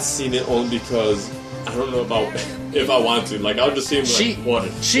have not seen it only because I don't know about if I want to. Like, I'll just see him like,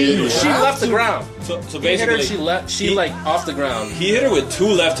 water. She left the ground. So basically, she off the ground. He hit her with 2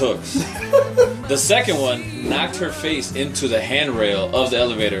 left hooks. The second one knocked her face into the handrail of the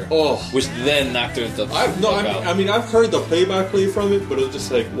elevator, which then knocked her the fuck out. I mean, I've heard the play-by-play from it, but it was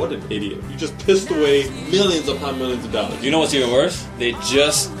just like, what an idiot. You just pissed away millions upon millions of dollars. You know what's even worse? They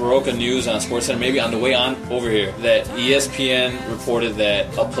just broke a news on SportsCenter, maybe on the way on over here, that ESPN reported that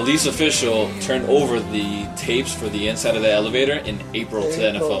a police official turned over the tapes for the inside of the elevator in April to the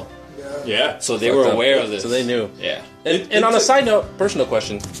NFL. Yeah. So they were aware of this. So they knew. Yeah. And on a side note, personal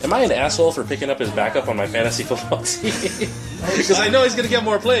question: am I an asshole for picking up his backup on my fantasy football team? Because I know he's going to get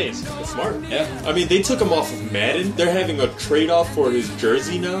more plays. That's smart. Yeah. I mean, they took him off of Madden. They're having a trade-off for his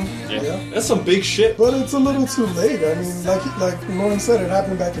jersey now. Yeah. That's some big shit. But it's a little too late. I mean, like Norman said, it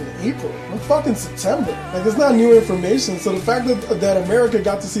happened back in April. We're fucking September. Like, it's not new information. So the fact that America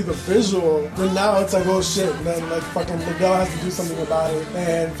got to see the visual, then now it's like, oh shit. And then, like, fucking Miguel has to do something about it.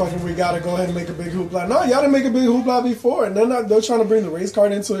 And fucking we gotta go ahead and make a big hoopla. No, y'all didn't make a big hoopla before. And they're trying to bring the race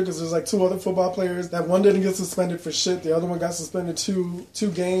card into it because there's like 2 other football players. That one didn't get suspended for shit. The other one got got suspended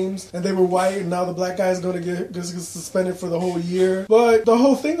two games, and they were white, and now the black guy is going to get suspended for the whole year. But the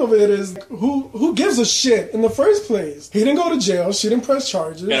whole thing of it is, who gives a shit in the first place? He didn't go to jail. She didn't press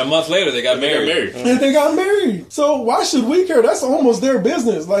charges. And a month later, they got married. And they got married. So why should we care? That's almost their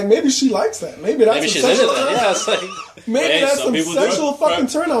business. Like, maybe she likes that. Maybe she's into that. Yeah, it's like... Maybe that's some sexual fucking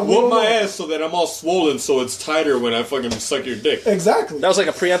turn on. Whoop my ass so that I'm all swollen so it's tighter when I fucking suck your dick. Exactly. That was like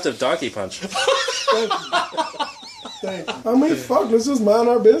a preemptive donkey punch. Thank you. I mean, fuck, let's just mind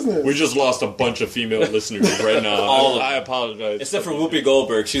our business. We just lost a bunch of female listeners right now. I apologize. Except for Whoopi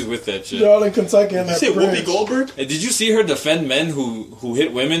Goldberg. She's with that shit. They're all in Kentucky and Did you say Whoopi Goldberg? Hey, did you see her defend men who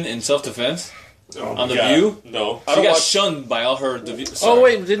hit women in self-defense? On The God. View? No. She got shunned by all her... Oh,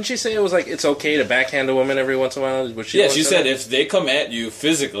 wait, didn't she say it was like, it's okay to backhand a woman every once in a while? She said if they come at you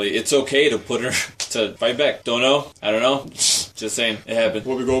physically, it's okay to put her to fight back. Don't know? I don't know. Just saying. It happened.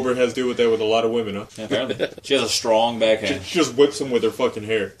 Whoopi Goldberg has to deal with that with a lot of women, huh? Yeah, apparently. She has a strong backhand. She just whips them with her fucking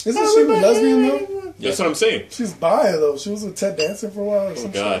hair. Isn't she lesbian, though? That's what I'm saying. She's bi, though. She was with Ted Danson for a while or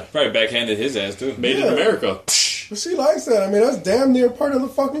something. Oh, God. Probably backhanded his ass, too. Made in America. But she likes that. I mean, that's damn near part of the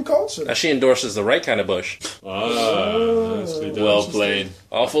fucking culture. Now she endorses the right kind of bush. Well played.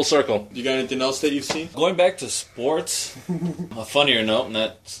 All full circle. You got anything else that you've seen? Going back to sports, a funnier note,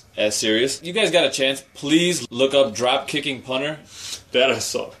 not as serious. You guys got a chance, please look up drop kicking punter. That I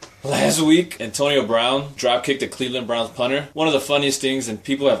saw. Last week, Antonio Brown drop-kicked a Cleveland Browns punter. One of the funniest things, and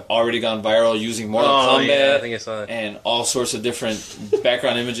people have already gone viral using Mortal Kombat. Yeah, I think I saw that. And all sorts of different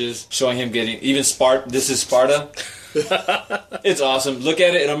background images showing him getting, even this is Sparta. It's awesome. Look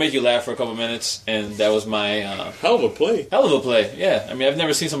at it. It'll make you laugh for a couple minutes. And that was my... hell of a play. Hell of a play, yeah. I mean, I've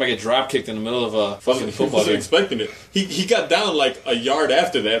never seen somebody get drop-kicked in the middle of a fucking football game. I wasn't expecting it. He got down like a yard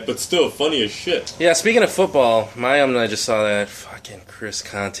after that, but still funny as shit. Yeah, speaking of football, I just saw that fucking Chris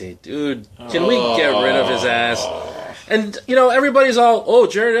Conte. Dude, can we get rid of his ass? And, everybody's all,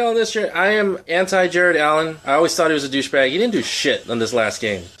 Jared Allen this year. I am anti-Jared Allen. I always thought he was a douchebag. He didn't do shit on this last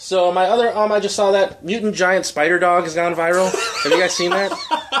game. So my other I just saw that Mutant Giant Spider Dog has gone viral. Have you guys seen that?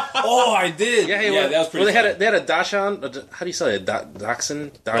 Oh, I did. Yeah, that was pretty funny. They had a Dachshund. How do you say it?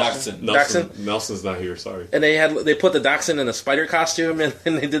 Dachshund? Nelson's not here, sorry. And they put the Dachshund in a spider costume, and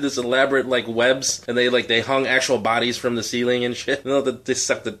they did this elaborate, webs, and they hung actual bodies from the ceiling and shit. They let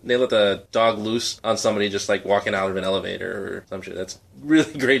the dog loose on somebody just, walking out of an elevator or some shit. That's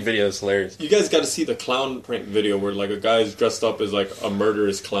really great video. It's hilarious. You guys got to see the clown prank video where a guy's dressed up as a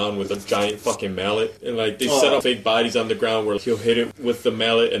murderous clown with a giant fucking mallet, and they set up fake bodies on the ground where he'll hit it with the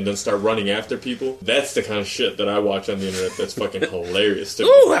mallet and then start running after people. That's the kind of shit that I watch on the internet. That's fucking hilarious to me.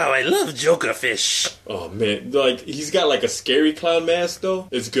 Ooh, how I love Joker fish. Oh man, he's got a scary clown mask though.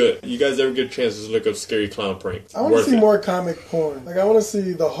 It's good. You guys ever get a chance to look up scary clown pranks? I want to see more comic porn. I want to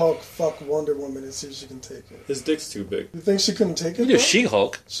see the Hulk fuck Wonder Woman and see if she can take it. His dick's too big. You think she couldn't take it? You do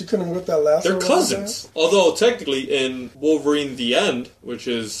She-Hulk. She couldn't whip that lasso. They're cousins. Although technically in Wolverine: The End, which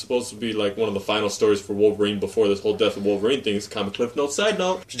is supposed to be one of the final stories for Wolverine before this whole Death of Wolverine thing, is comic cliff note. Side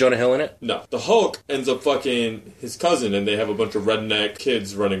note: is Jonah Hill in it? No. The Hulk ends up fucking his cousin, and they have a bunch of redneck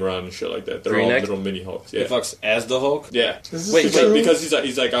kids running around and shit like that. They're all little mini Hulks. Yeah. He fucks as the Hulk? Yeah. Wait, because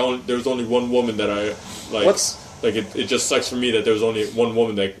he's like there was only one woman that I like. What's it just sucks for me that there was only one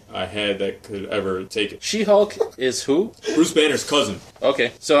woman that I had that could ever take it. She-Hulk is who? Bruce Banner's cousin.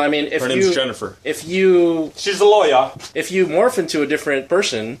 Okay, so I mean, her name's Jennifer. She's a lawyer. If you morph into a different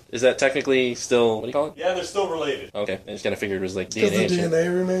person, is that technically still, what do you call it? Yeah, they're still related. Okay, I just kind of figured it was DNA. Because the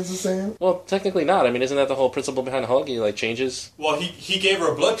DNA remains the same? Well, technically not. I mean, isn't that the whole principle behind Hulk? He changes? Well, he gave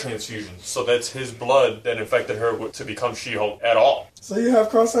her a blood transfusion, so that's his blood that infected her to become She-Hulk at all. So you have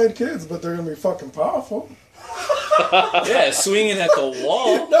cross-eyed kids, but they're going to be fucking powerful. Yeah, swinging at the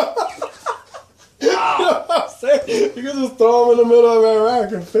wall. You know what I'm saying? You can just throw them in the middle of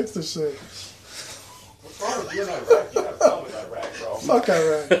Iraq and fix the shit. What's wrong with you in Iraq? You have fun with Iraq, bro. Fuck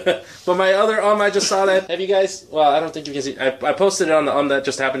Iraq. But my other I just saw that. Have you guys? Well, I don't think you can see. I posted it on the That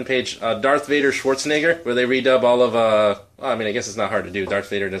Just Happened page. Darth Vader Schwarzenegger, where they redub all of. I mean, I guess it's not hard to do. Darth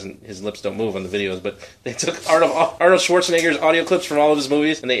Vader his lips don't move on the videos, but they took Arnold Schwarzenegger's audio clips from all of his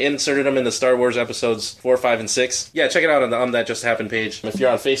movies and they inserted them in the Star Wars episodes 4, 5, and 6. Yeah, check it out on the That Just Happened page if you're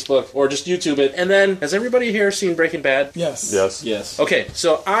on Facebook, or just YouTube it. And then, has everybody here seen Breaking Bad? Yes. Okay,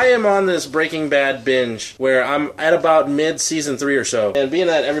 so I am on this Breaking Bad binge where I'm at about mid-season 3 or so. And being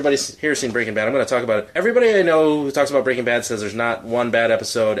that everybody's here seen Breaking Bad, I'm going to talk about it. Everybody I know who talks about Breaking Bad says there's not one bad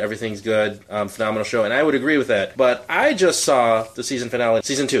episode, everything's good, phenomenal show, and I would agree with that. But I just saw the season finale,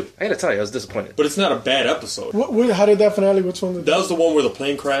 season 2. I gotta tell you, I was disappointed. But it's not a bad episode. How did that finale, which one? That was the one where the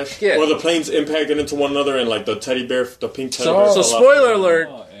plane crashed? Yeah. Where the planes impacted into one another and the teddy bear, the pink teddy bear. So spoiler alert,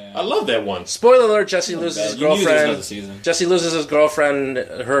 I love that one. Spoiler alert, Jesse loses his You knew there was another girlfriend. season. Jesse loses his girlfriend.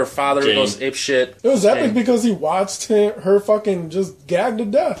 Her father Jane. goes apeshit. It was epic Jane. because he watched her fucking just gag to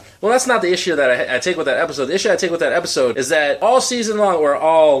death. Well, that's not the issue that I take with that episode. The issue I take with that episode is that all season long, or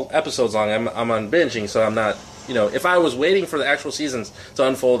all episodes long, I'm on binging, so I'm not... if I was waiting for the actual seasons to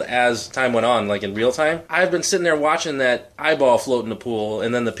unfold as time went on, like in real time, I've been sitting there watching that eyeball float in the pool,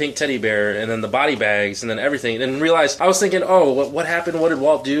 and then the pink teddy bear, and then the body bags, and then everything, and realized, I was thinking, oh, what happened? What did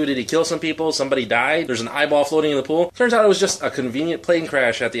Walt do? Did he kill some people? Somebody died? There's an eyeball floating in the pool? Turns out it was just a convenient plane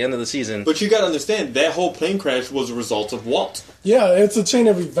crash at the end of the season. But you gotta understand, that whole plane crash was a result of Walt. Yeah, it's a chain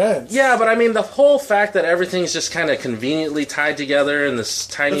of events. Yeah, but I mean, the whole fact that everything's just kind of convenently tied together in this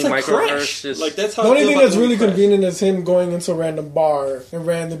tiny That's a microverse. crash. Is... Like, that's how The I only feel thing about that's the really crash. convenient is him going into a random bar and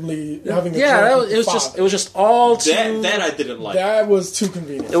randomly having a Yeah, drink with it was the just father. it was just all too That I didn't like. That was too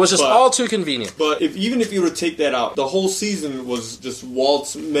convenient. it was just But- all too convenient. But even if you were to take that out, the whole season was just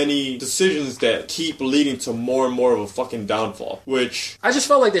Walt's many decisions that keep leading to more and more of a fucking downfall. Which, I just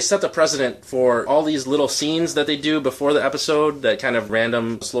felt like they set the precedent for all these little scenes that they do before the episode that kind of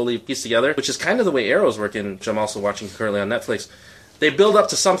random, slowly piece together, which is kind of the way Arrow's working, which I'm also watching currently on Netflix. They build up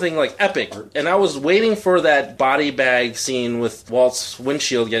to something like epic, and I was waiting for that body bag scene with Walt's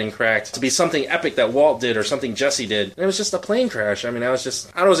windshield getting cracked to be something epic that Walt did or something Jesse did. And it was just a plane crash. I mean, I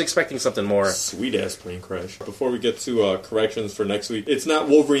was expecting something more. sweet ass plane crash. Before we get to corrections for next week, it's not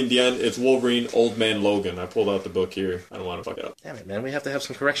Wolverine the End, it's Wolverine Old Man Logan. I pulled out the book here. I don't want to fuck it up. Damn it, man, we have to have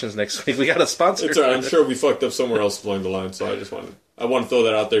some corrections next week. We got a sponsor. It's alright, I'm sure we fucked up somewhere else along the line, so I want to throw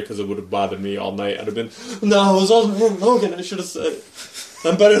that out there because it would have bothered me all night. I'd have been, no, it was Old Man Logan, I should have said it.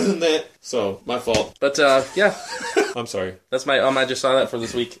 I'm better than that. So, my fault. But, yeah, I'm sorry. that's my, I just saw that for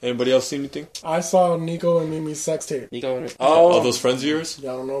this week. Anybody else see anything? I saw Nico and Mimi's sex tape. Nico and... All Oh, those friends of yours?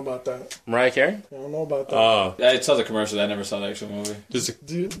 Y'all don't know about that. Mariah Carey? Y'all don't know about that. I saw the commercial. I never saw the actual movie. There's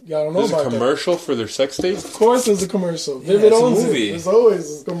Dude, y'all don't know a about that. commercial for their sex tape? Of course there's a commercial. Vivid it's a owns movie. it. There's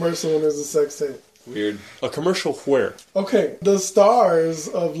always a commercial when there's a sex tape. Weird. A commercial where? Okay, the stars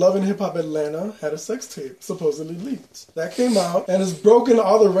of Love and Hip Hop Atlanta had a sex tape supposedly leaked. That came out and has broken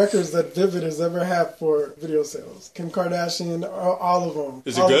all the records that Vivid has ever had for video sales. Kim Kardashian, all of them.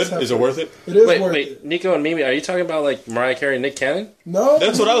 Is it All the good? tech- Is it worth it? It is Wait, worth wait, it. Nico and Mimi, are you talking about, like, Mariah Carey and Nick Cannon? No,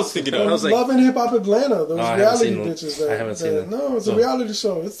 That's what I was thinking of. I was like- Love and Hip Hop Atlanta. Those I haven't reality seen- bitches. I haven't seen it. No, it's a reality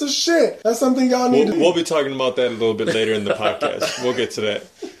show. It's the shit. That's something y'all need to. We'll be talking about that a little bit later in the podcast. We'll get to that.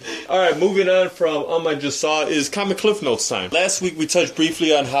 Alright, moving on from I Just Saw is Comic Cliff Notes time. Last week we touched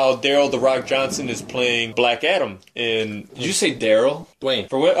briefly on how Daryl the Rock Johnson is playing Black Adam in... Did you say Daryl? Dwayne.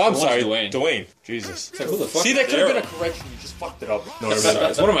 For what? I'm Who sorry, wants Dwayne. Jesus. Who the fuck See, is that could have been a Daryl? correction. You just fucked it up. No,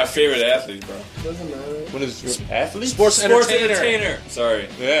 It's one of my favorite athletes, bro. Doesn't matter. What is your athlete? Sports entertainer. Sorry.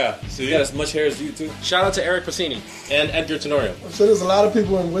 Yeah. See? He got as much hair as you, too. Shout out to Eric Pacini and Edgar Tenorio. I'm sure there's a lot of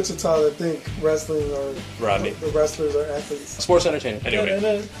people in Wichita that think wrestling or Rodney. the wrestlers are athletes. Sports entertainer.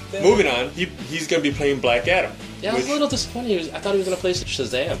 Anyway, moving on. He's going to be playing Black Adam. Yeah, I was which a little disappointed. I thought he was going to play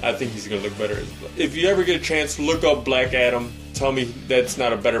Shazam. I think he's going to look better. If you ever get a chance, look up Black Adam. Tell me that's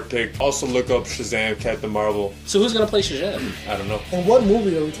not a better pick. Also look up Shazam, Captain Marvel. So who's going to play Shazam? I don't know. And what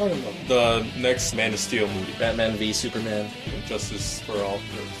movie are we talking about? The next Man of Steel movie. Batman v Superman. Justice for All,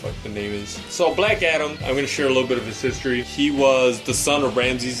 whatever the fuck the name is. So Black Adam, I'm going to share a little bit of his history. He was the son of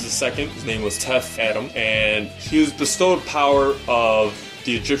Ramses II. His name was Tef Adam. And he was bestowed power of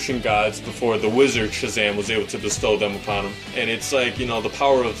the Egyptian gods before the wizard Shazam was able to bestow them upon him. And it's like, the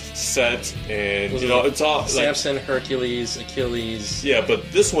power of Set and, it's all like... Samson, Hercules, Achilles. Yeah,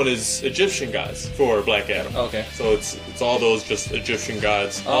 but this one is Egyptian gods for Black Adam. Okay. So it's all those just Egyptian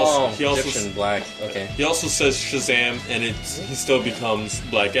gods. Oh, he also Egyptian black. Okay. He also says Shazam, and he still becomes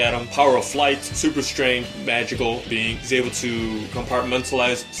Black Adam. Power of flight, super strength, magical being. He's able to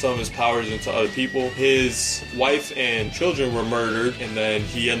compartmentalize some of his powers into other people. His wife and children were murdered, and then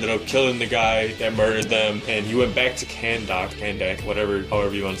he ended up killing the guy that murdered them, and he went back to Kandak,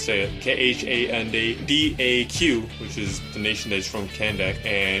 however you want to say it, Khandaq, which is the nation that's from Kandak,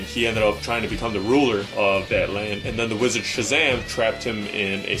 and he ended up trying to become the ruler of that land. And then the wizard Shazam trapped him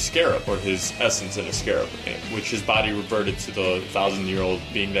in a scarab, or his essence in a scarab, which his body reverted to the 1,000-year-old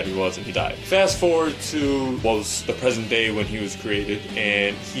being that he was, and he died. Fast forward to what was the present day when he was created,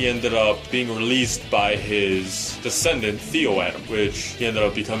 and he ended up being released by his descendant, Theo Adam, which he ended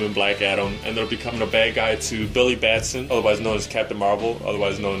up becoming Black Adam, ended up becoming a bad guy to Billy Batson, otherwise known as Captain Marvel,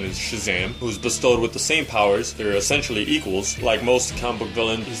 otherwise known as Shazam, who's bestowed with the same powers. They're essentially equals. Like most comic book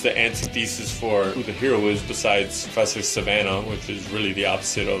villains, he's the antithesis for who the hero is besides Professor Savannah, which is really the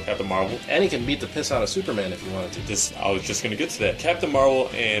opposite of Captain Marvel. And he can beat the piss out of Superman if he wanted to. I was just going to get to that. Captain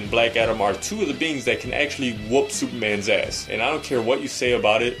Marvel and Black Adam are two of the beings that can actually whoop Superman's ass. And I don't care what you say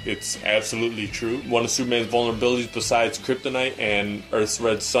about it, it's absolutely true. One of Superman's vulnerabilities besides kryptonite and Earth's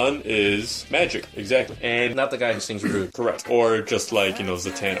red sun is magic. Exactly. And not the guy who sings rude. Correct. Or just like,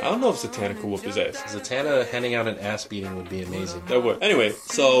 Zatanna. I don't know if Zatanna could whoop his ass. Zatanna handing out an ass beating would be amazing. That would. Anyway,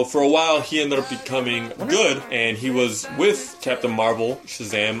 so for a while he ended up becoming good, and he was with Captain Marvel,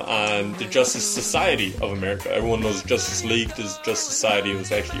 Shazam, on the Justice Society of America. Everyone knows Justice League. This Justice Society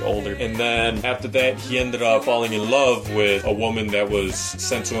was actually older. And then after that, he ended up falling in love with a woman that was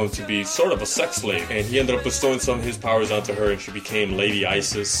sent to him to be sort of a sex slave. And he ended up bestowing some of his powers onto her, and she became Lady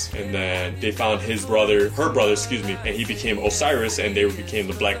Isis. And then they found her brother, and he became Osiris, and they became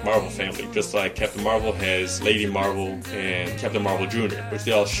the Black Marvel family. Just like Captain Marvel has Lady Marvel and Captain Marvel Jr., which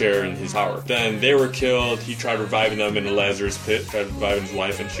they all share in his power. Then they were killed. He tried reviving them in the Lazarus pit, tried reviving his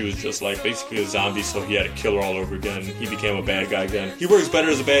wife, and she was just like basically a zombie, so he had to kill her all over again. He became a bad guy again. He works better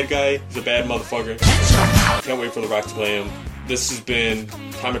as a bad guy. He's a bad motherfucker. Can't wait for The Rock to play him. This has been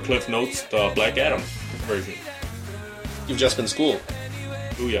Comic Cliff Notes, the Black Adam version. You've just been schooled.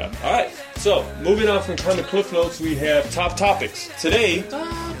 Ooh, yeah. Alright, so moving on from Comic Cliff Notes, we have Top Topics. Today,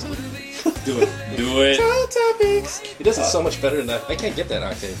 do it. Top topics. He does it so much better than that. I can't get that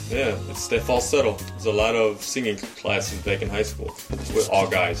octave. Yeah, it's that falsetto. There's a lot of singing classes back in high school with all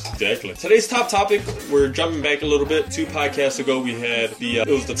guys. Exactly. Today's top topic, we're jumping back a little bit. 2 podcasts ago, we had it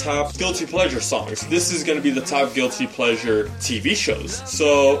was the top guilty pleasure songs. This is going to be the top guilty pleasure TV shows.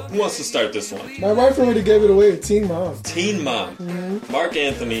 So, who wants to start this one? My wife already gave it away. Teen Mom. Teen Mom. Mm-hmm. Mark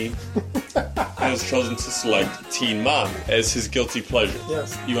Anthony has chosen to select Teen Mom as his guilty pleasure.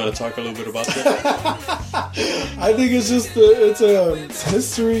 Yes. You want to talk a little bit about that? I think it's just it's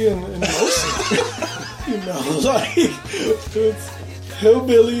history and emotion. It's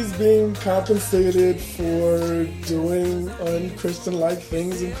hillbillies being compensated for doing unchristian-like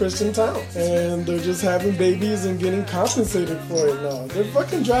things in Christian town. And they're just having babies and getting compensated for it now. They're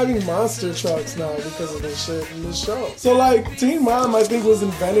fucking driving monster trucks now because of this shit in this show. So, Teen Mom, I think, was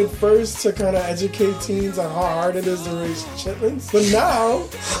invented first to kind of educate teens on how hard it is to raise chitlins. But now,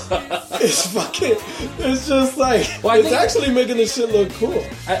 it's just it's actually making this shit look cool.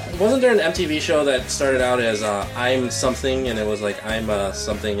 Wasn't there an MTV show that started out as I'm something, and it was like I'm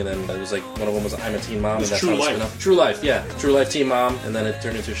something, and then it was like one of them was I'm a Teen Mom, and that's True how Life. Spin off. True Life, yeah. True Life Teen Mom, and then it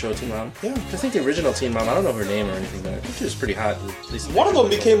turned into a show Teen Mom. Yeah. I think the original Teen Mom, I don't know her name or anything, but I think she was pretty hot. At least One of them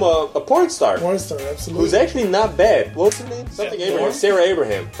became a porn star. Porn star, absolutely. Who's actually not bad. What's her name? Something Abraham. Sarah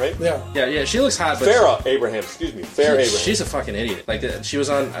Abraham, right? Yeah. Yeah, she looks hot, but Farrah Abraham, excuse me. Farrah Abraham. she's a fucking idiot. She was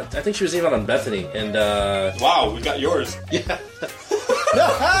on, I think she was even on Bethany, and Wow, we got yours. yeah.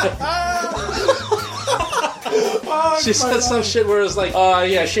 She said some shit where it was like,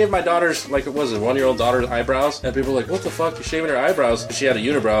 I shaved my daughter's, what was it, 1-year-old daughter's eyebrows, and people were like, what the fuck, you're shaving her eyebrows? And she had a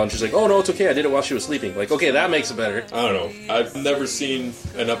unibrow, and she's like, oh no, it's okay, I did it while she was sleeping. Okay, that makes it better. I don't know. I've never seen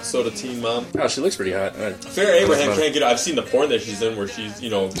an episode of Teen Mom. Oh, she looks pretty hot. Farrah Abraham can't get. I've seen the porn that she's in where she's,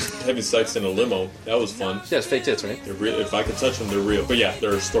 having sex in a limo. That was fun. She has fake tits, right? They're real. If I could touch them, they're real. But yeah,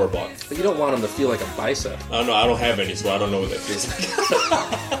 they're store bought. But you don't want them to feel like a bicep. I don't know. I don't have any, so I don't know what that feels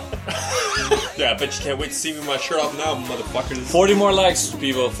like. Yeah, I bet you can't wait to see me with my shirt off now, motherfuckers. 40 more likes,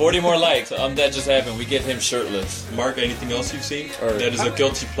 people. 40 more likes. That just happened. We get him shirtless. Mark, anything else you've seen that is a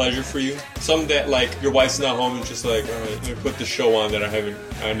guilty pleasure for you? Something that, your wife's not home and just like, all right, let me put the show on that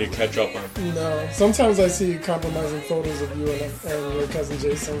I need to catch up on. No. Sometimes I see compromising photos of you and your cousin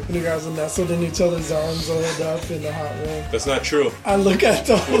Jason. And you guys are nestled in each other's arms, oiled up in the hot room. That's not true. I look at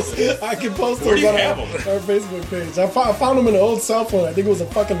those. I can post Where those do you on have our Facebook page. I found them in an old cell phone. I think it was a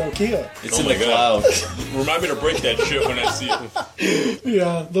fucking Nokia. It's Oh in my the God. cloud. Remind me to break that shit when I see it.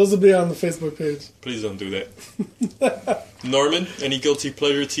 Yeah, those will be on the Facebook page. Please don't do that. Norman, any guilty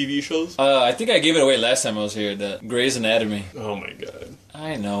pleasure TV shows? I think I gave it away last time I was here. The Grey's Anatomy. Oh my God.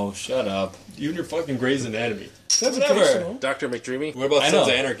 I know. Shut up. You and your fucking Grey's Anatomy. That's Whatever. occasional. Dr. McDreamy? What about I Sons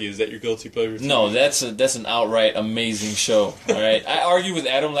know. of Anarchy? Is that your guilty pleasure? TV? No, that's an outright amazing show. All right, I argued with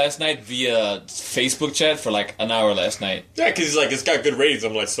Adam last night via Facebook chat for an hour last night. Yeah, because he's like, it's got good ratings.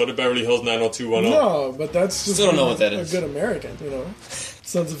 I'm like, so did Beverly Hills 90210. No, but that's just Still don't know what that a is. good American,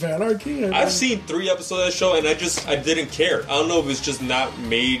 Sons of Anarchy. I've seen 3 episodes of that show, and I didn't care. I don't know if it's just not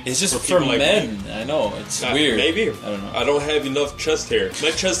made. It's just for people like men. me. I know it's weird. Maybe I don't know. I don't have enough chest hair.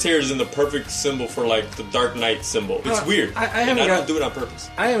 My chest hair is in the perfect symbol for like the Dark Knight symbol. It's weird. I don't do it on purpose.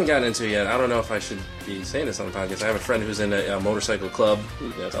 I haven't gotten into it yet. I don't know if I should be saying this on the podcast. I have a friend who's in a motorcycle club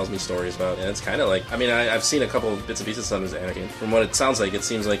who tells me stories about it. And it's kind of like, I mean, I've seen a couple bits and pieces of Sons of Anarchy. From what it sounds like, it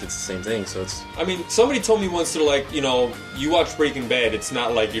seems like it's the same thing. So it's. I mean, somebody told me once, they're like, you know, you watch Breaking Bad, it's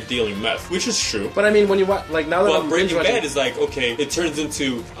not like you're dealing meth, which is true. But I mean, when you watch, like now that But I'm Breaking binge-watching- Bad is like, okay, it turns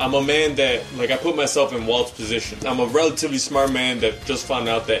into, I'm a man that, like, I put myself in Walt's position. I'm a relatively smart man that just found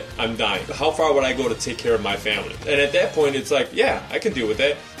out that I'm dying. How far would I go to take care of my family? And at that point, it's like, yeah, I can deal with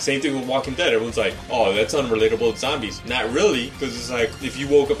that. Same thing with Walking Dead. Everyone's like, oh, that's unrelatable to zombies. Not really, because it's like, if you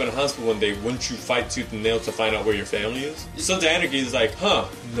woke up in a hospital one day, wouldn't you fight tooth and nail to find out where your family is? Sons of Anarchy is like,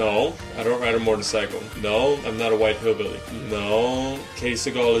 no, I don't ride a motorcycle. No, I'm not a white hillbilly. No, Katie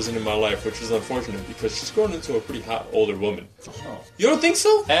Seagal isn't in my life, which is unfortunate because she's grown into a pretty hot older woman. Oh. You don't think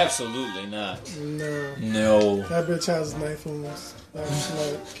so? Absolutely not. No. No. That bitch has knife wounds.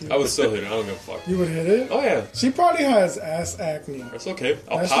 I would still hit it. I don't give a fuck. You would hit it? Oh, yeah. She probably has ass acne. That's okay.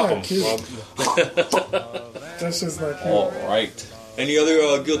 I'll That's pop not them. cute. That's just not cute. All right. Any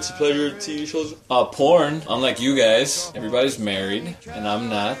other guilty pleasure TV shows? Porn. Unlike you guys, everybody's married, and I'm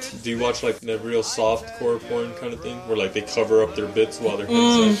not. Do you watch like that real soft core porn kind of thing? Where like they cover up their bits while their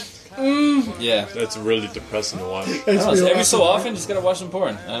heads up? Yeah. That's really depressing to watch. I don't know, every so often, just gotta watch some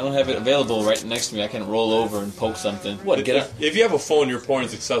porn. I don't have it available right next to me. I can roll over and poke something. What? Get up? If you have a phone, your porn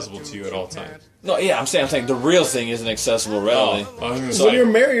is accessible to you at all times. No, yeah, I'm saying the real thing isn't accessible readily. I was gonna So when say, you're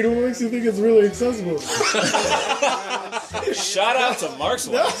married, what makes you think it's really accessible? Shout out to Mark's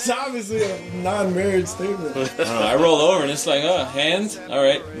wife. That's obviously a non-marriage statement. I don't know, I roll over and it's like, hand. All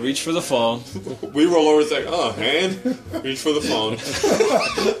right, reach for the phone. we roll over. It's like, hand, reach for the phone.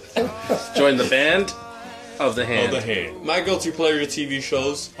 join the band of the hand. Of the hand. My guilty pleasure TV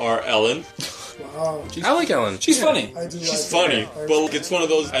shows are Ellen. Wow. I like Ellen. She's funny. I do She's like funny, that. but it's one of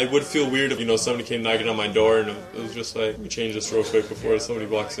those. I would feel weird if somebody came knocking on my door and it was just like, we change this real quick before somebody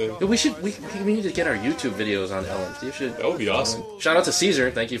walks in. We need to get our YouTube videos on Ellen. You should. That would be awesome. Shout out to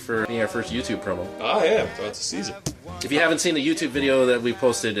Caesar. Thank you for being our first YouTube promo. Ah, yeah, shout out to Caesar. If you haven't seen the YouTube video that we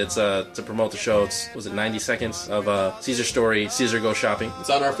posted, it's to promote the show. Was it 90 seconds of Caesar's story, Caesar Goes Shopping?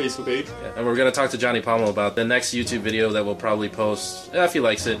 It's on our Facebook page. Yeah. And we're going to talk to Johnny Palmo about the next YouTube video that we'll probably post, if he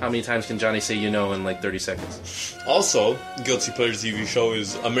likes it. How many times can Johnny say in like 30 seconds? Also, guilty pleasure TV show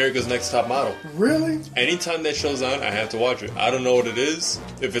is America's Next Top Model. Really? Anytime that show's on, I have to watch it. I don't know what it is.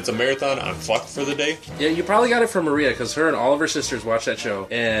 If it's a marathon, I'm fucked for the day. Yeah, you probably got it from Maria, because her and all of her sisters watch that show,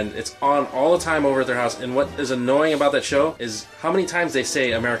 and it's on all the time over at their house. And what is annoying about that show is how many times they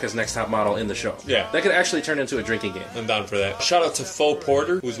say America's Next Top Model in the show. Yeah. That could actually turn into a drinking game. I'm down for that. Shout out to Faux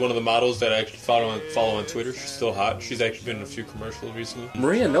Porter, who's one of the models that I actually follow on Twitter. She's still hot. She's actually been in a few commercials recently.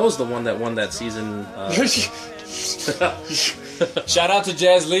 Maria knows the one that won that season. Shout out to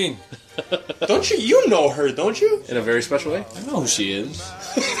Jasleen. Don't you know her, don't you? In a very special way. I know who she is.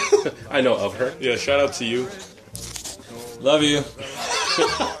 I know of her. Yeah, shout out to you. Love you.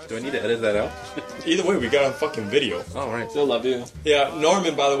 Do I need to edit that out? Either way, we got a fucking video. All right. Still love you. Yeah,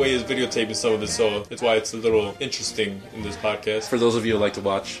 Norman, by the way, is videotaping some of this, so that's why it's a little interesting in this podcast. For those of you who like to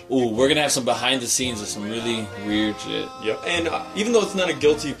watch. Ooh, we're gonna have some behind the scenes of some really weird shit. Yep. And even though it's not a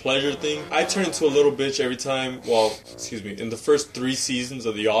guilty pleasure thing, I turn into a little bitch every time, in the first 3 seasons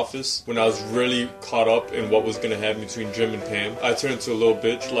of The Office, when I was really caught up in what was going to happen between Jim and Pam, I turned into a little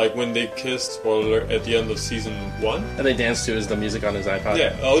bitch, like when they kissed, spoiler, at the end of season 1. And they dance to is the music on his iPod.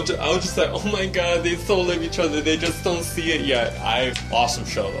 Yeah, I was just like, oh my god, they so love each other, they just don't see it yet. Awesome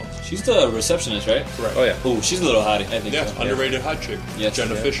show, though. She's the receptionist, right? Correct. Oh, yeah. Ooh, she's a little hottie. I think Yeah, so. underrated hot chick. Yes.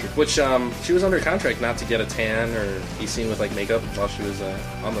 Jenna Yeah. Fisher. Which, she was under contract not to get a tan or be seen with, like, makeup while she was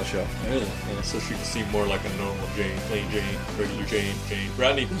on the show. Really? Yeah, so she could seem more like a normal Jane, plain Jane, regular Jane.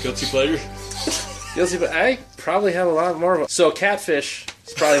 Rodney, guilty pleasure? Guilty, but I probably have a lot more of them. So, Catfish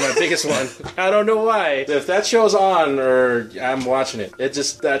is probably my biggest one. I don't know why. If that show's on or I'm watching it,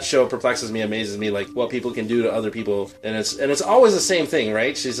 that show perplexes me, amazes me, like what people can do to other people. And it's always the same thing,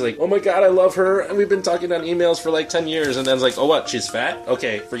 right? She's like, oh my god, I love her, and we've been talking on emails for like 10 years, and then it's like, oh what, she's fat?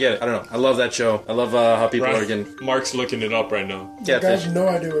 Okay, forget it. I don't know. I love that show. I love how people are getting Mark's looking it up right now. I Catfish. have no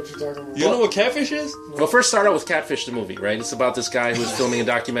idea what you're talking about. You know what Catfish is? Well, first start out with Catfish the movie, right? It's about this guy who's filming a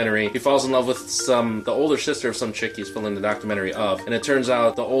documentary. He falls in love with the older sister of some chick he's filming the documentary of, and it turns out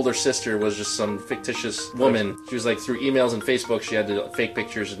how the older sister was just some fictitious woman. She was like, through emails and Facebook, she had to fake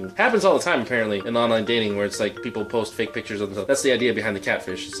pictures, and happens all the time apparently in online dating, where it's like people post fake pictures of themselves. That's the idea behind the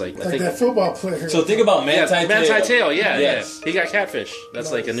catfish. It's like, I think that football player. So think about Manti Tail. Yeah, Yes. yeah. He got catfish.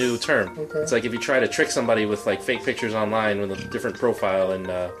 That's like a new term. Okay. It's like if you try to trick somebody with like fake pictures online with a different profile and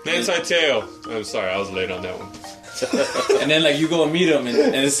Manti Tail. I'm sorry, I was late on that one. And then like you go and meet him, and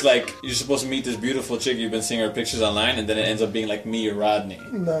it's like you're supposed to meet this beautiful chick you've been seeing her pictures online, and then it ends up being like me or Rodney.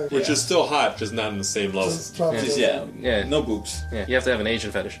 Nice. Which is still hot, just not on the same level. Just drop Just, it. Yeah. no boobs. Yeah, you have to have an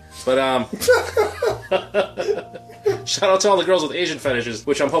Asian fetish. But shout out to all the girls with Asian fetishes,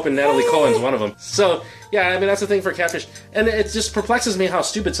 which I'm hoping Natalie Cohen's one of them. So yeah, I mean that's the thing for catfish, and it just perplexes me how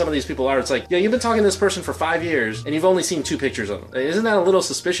stupid some of these people are. It's like, yeah, you've been talking to this person for 5 years, and you've only seen 2 pictures of them. Isn't that a little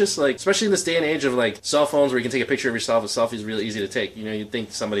suspicious? Like, especially in this day and age of like cell phones, where you can take a picture of yourself. A selfie is really easy to take. You know, you'd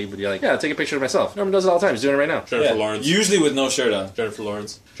think somebody would be like, yeah, take a picture of myself. Norman does it all the time. He's doing it right now. Jennifer Lawrence. Usually with no shirt on. Jennifer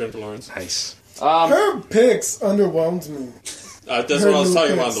Lawrence. Nice. Her pics underwhelmed me. That's what I was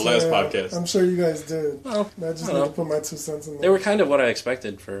talking about in the last podcast. I'm sure you guys did. Well, I just need to put my 2 cents in there. They were kind of what I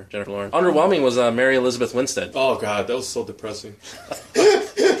expected for Jennifer Lawrence. Underwhelming was Mary Elizabeth Winstead. Oh god, that was so depressing.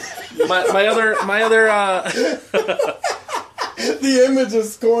 my other The image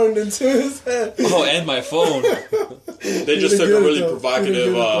is scorned into his head. Oh, and my phone. They just took a really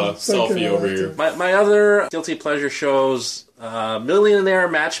provocative selfie over here. my other guilty pleasure shows Millionaire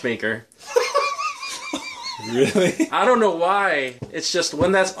Matchmaker. Really? I don't know why. It's just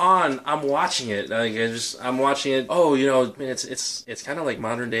when that's on, I'm watching it. Like I'm watching it. Oh, you know, it's kind of like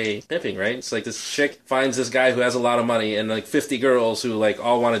modern day pimping, right? It's like this chick finds this guy who has a lot of money, and like 50 girls who like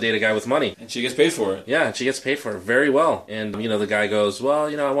all want to date a guy with money. And she gets paid for it. Yeah, and she gets paid for it very well. And you know, the guy goes, well,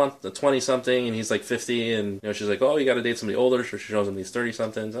 you know, I want the 20 something, and he's like 50, and you know, she's like, oh, you got to date somebody older. So she shows him these 30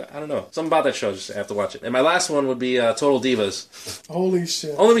 somethings. I don't know, something about that show. Just have to watch it. And my last one would be Total Divas. Holy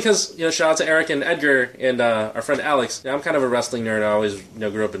shit! Only because, you know, shout out to Eric and Edgar and our friend Alex. Yeah, I'm kind of a wrestling nerd. I always, you know,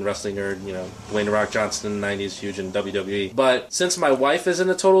 grew up in wrestling nerd. You know, Dwayne The Rock Johnson in the 90s, huge in WWE. But since my wife is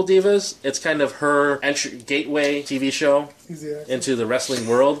into Total Divas, it's kind of her gateway TV show into the wrestling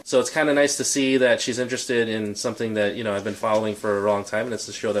world. So it's kind of nice to see that she's interested in something that, you know, I've been following for a long time, and it's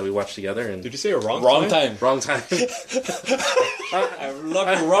the show that we watch together. And did you say a wrong time? Wrong time. I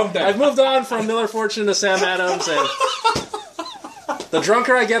love the wrong time. I've moved on from Miller Fortune to Sam Adams, and the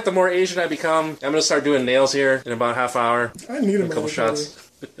drunker I get, the more Asian I become. I'm going to start doing nails here in about a half hour. I need a couple shots.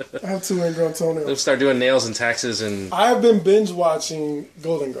 I have 2 ingrown toenails. Let's start doing nails and taxes. And I've been binge watching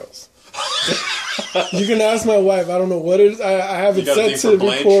Golden Girls. You can ask my wife. I don't know what it is. I have it set to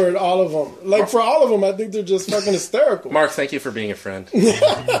record all of them. Like, for all of them, I think they're just fucking hysterical. Mark, thank you for being a friend.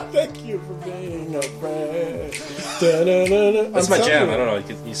 Thank you for being a friend. Da-na-na-na. That's my jam. I don't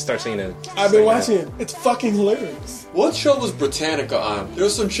know. You start singing it. I've been watching it. It's fucking hilarious. What show was Britannica on? There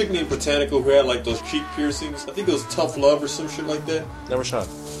was some chick named Britannica who had like those cheek piercings. I think it was Tough Love or some shit like that. Never saw it.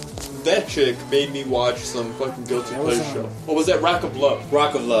 That chick made me watch some fucking guilty pleasure show. What was that? Rock of Love.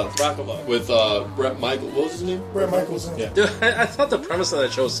 Rock of Love. With Brett Michael. What was his name? Brett Michaels. Yeah. Dude, I thought the premise of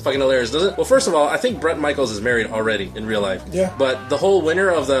that show was fucking hilarious, doesn't it? Well, first of all, I think Brett Michaels is married already in real life. Yeah. But the whole winner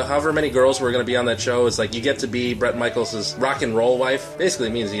of the however many girls who are going to be on that show is like, you get to be Brett Michaels' rock and roll wife. Basically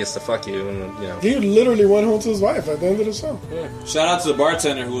means he gets to fuck you, and you know. He literally went home to his wife at the end of the show. Yeah. Shout out to the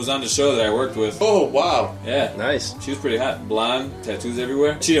bartender who was on the show that I worked with. Oh, wow. Yeah. Nice. She was pretty hot. Blonde, tattoos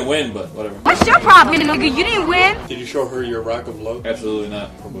everywhere. She didn't win, but whatever. What's your problem, nigga? You didn't win. Did you show her your Rock of Love? Absolutely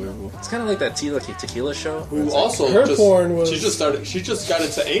not. Unbelievable. It's kind of like that tequila show. Who also her porn was... She just got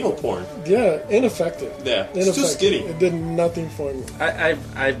into anal porn. Yeah, ineffective. Yeah, it's too skinny. It did nothing for me.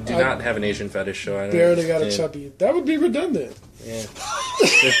 I do not have an Asian fetish, so I don't barely got a understand. chubby. That would be redundant. Yeah.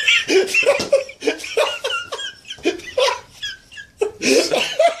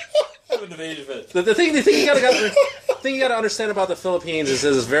 The thing you gotta understand about the Philippines is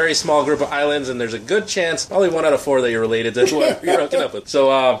there's this very small group of islands, and there's a good chance, probably 1 out of 4, that you're related to whoever you're hooking up with.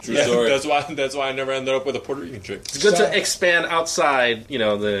 So, True story. That's why I never ended up with a Puerto Rican chick. it's good to expand outside, you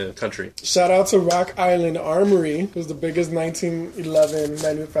know, the country. Shout out to Rock Island Armory, who's the biggest 1911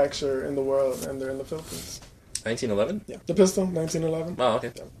 manufacturer in the world, and they're in the Philippines. 1911? Yeah, the pistol, 1911. Oh,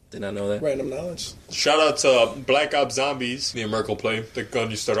 okay. Did not know that. Random knowledge. Shout out to Black Ops Zombies, the American play. The gun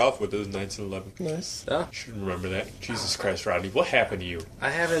you start off with is 1911. Nice. Oh. You should remember that. Jesus Christ, Rodney, what happened to you? I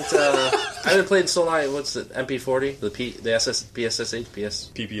haven't played so long. What's it? MP40? The PSSH?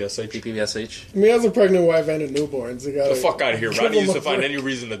 PPSH. PPSH? I mean, as a pregnant wife and a newborn, so you gotta... The fuck out of here. Rodney used to find any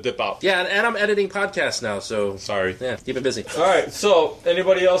reason to dip out. Yeah, and I'm editing podcasts now, so... Sorry. Yeah, keep it busy. Alright, so,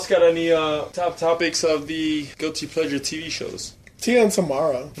 anybody else got any top topics of the Guilty Pleasure TV shows? Tia and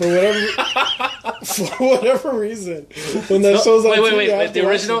Tamara for whatever reason. When that show's on TV, wait.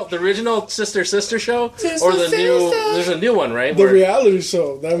 The original sister show, or the new? There's a new one, right? The reality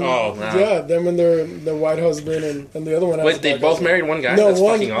show. Them, wow. Yeah, them and their white husband and the other one. Wait, they both married one guy? No, That's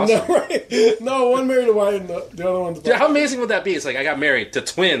fucking awesome. No, right. No, one married a white and the other one's black. Dude, how amazing would that be? It's like, I got married to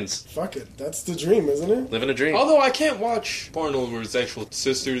twins. Fuck it. That's the dream, isn't it? Living a dream. Although I can't watch porno where it's actual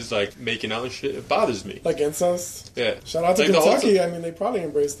sisters like making out and shit. It bothers me. Like incest? Yeah. Shout out to Kentucky. I mean, they probably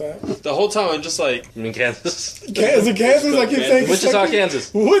embraced that. The whole time I'm just like... You mean Kansas? Is it Kansas? I keep saying Wichita,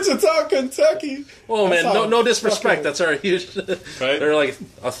 Kansas. Wichita, Kentucky. Whoa, man. No disrespect. That's our huge... Right? They're like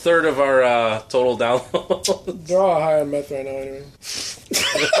a third of our total downloads. They're all high on meth right now anyway.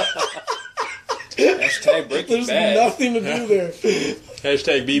 Hashtag Breaking There's Bad. nothing to do there.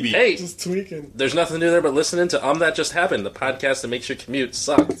 Hashtag BB. Hey, just tweaking. There's nothing to do there but listening to That Just Happened, the podcast that makes your commute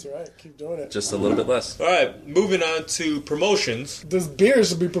suck. That's right. Keep doing it. Just a little bit less. All right, moving on to promotions. This beer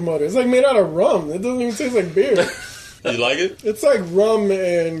should be promoted. It's like made out of rum. It doesn't even taste like beer. You like it? It's like rum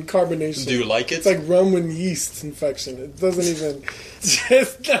and carbonation. Do you like it? It's like rum with yeast infection. It doesn't even...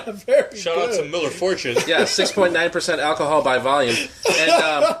 It's not very Shout good. out to Miller Fortune. Yeah, 6.9% alcohol by volume.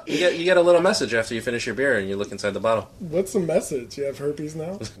 And you get a little message after you finish your beer and you look inside the bottle. What's the message? You have herpes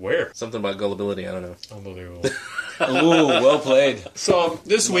now? Where? Something about gullibility, I don't know. Unbelievable. Ooh, well played. So,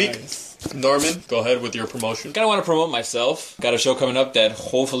 this week, Norman, go ahead with your promotion. Kind of want to promote myself. Got a show coming up that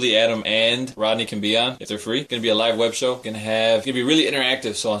hopefully Adam and Rodney can be on if they're free. Gonna be a live web show. Gonna be really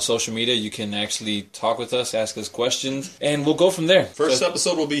interactive. So on social media, you can actually talk with us, ask us questions, and we'll go from there. First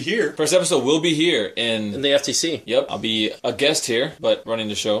episode will be here. First episode will be here in the FTC. Yep, I'll be a guest here, but running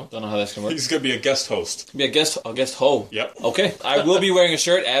the show. Don't know how that's gonna work. He's gonna be a guest host. Be a guest ho. Yep. Okay. I will be wearing a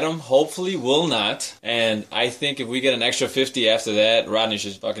shirt. Adam hopefully will not. And I think if we get an extra 50 after that, Rodney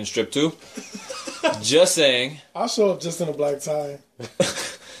should fucking strip too. Just saying. I'll show up just in a black tie.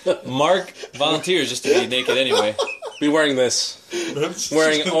 Mark volunteers just to be naked anyway. Be wearing this.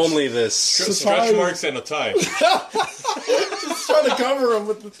 Wearing only this. Stretch marks and a tie. Just trying to cover him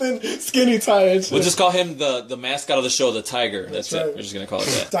with the thin, skinny tie and shit. We'll just call him the mascot of the show, the Tiger. That's right. it. We're just going to call it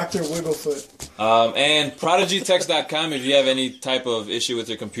that. Dr. Wigglefoot. And ProdigyText.com. If you have any type of issue with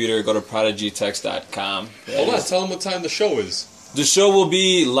your computer, go to ProdigyText.com. Hold on, tell them what time the show is. The show will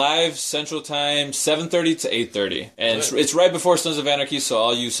be live Central Time, 7:30 to 8:30. And it's right before Sons of Anarchy, so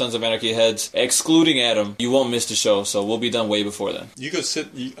all you Sons of Anarchy heads, excluding Adam, you won't miss the show, so we'll be done way before then. You could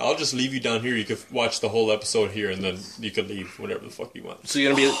I'll just leave you down here. You could watch the whole episode here, and then you could leave whatever the fuck you want. So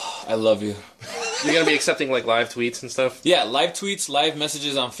you're going to be... I love you. You're going to be accepting like live tweets and stuff? Yeah, live tweets, live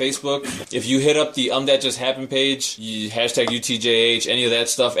messages on Facebook. If you hit up the That Just Happened page, hashtag UTJH, any of that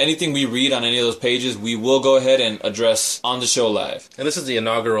stuff, anything we read on any of those pages, we will go ahead and address on the show live. And this is the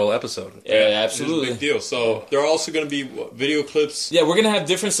inaugural episode. Yeah, absolutely. It's a big deal. So there are also going to be video clips. Yeah, we're going to have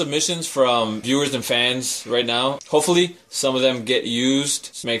different submissions from viewers and fans right now. Hopefully, some of them get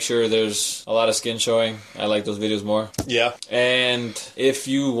used to make sure there's a lot of skin showing. I like those videos more. Yeah. And if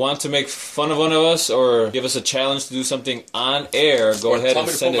you want to make fun of one of us or give us a challenge to do something on air, go ahead and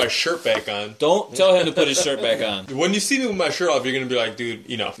send it. Tell me to put my shirt back on. Don't tell him to put his shirt back on. When you see me with my shirt off, you're going to be like, dude,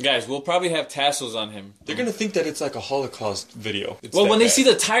 Guys, we'll probably have tassels on him. They're going to think that it's like a Holocaust video. Well, when they see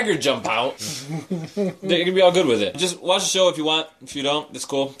the tiger jump out, they're going to be all good with it. Just watch the show if you want. If you don't, it's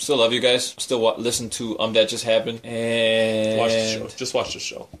cool. Still love you guys. Still listen to That Just Happened. And watch the show. Just watch the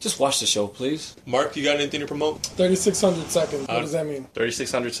show. Just watch the show, please. Mark, you got anything to promote? 3,600 seconds. What does that mean?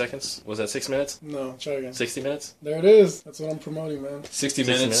 3,600 seconds? Was that 6 minutes? No, try again. 60 minutes? There it is. That's what I'm promoting, man. 60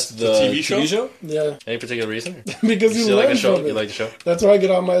 minutes. The TV show? Yeah. Any particular reason? Because you like learn the show? from it. You like the show? That's where I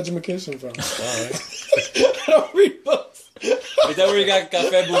get all my education from. All right. I don't read books. Is that where you got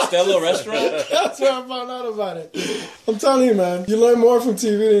Cafe Bustelo restaurant? That's where I found out about it. I'm telling you, man. You learn more from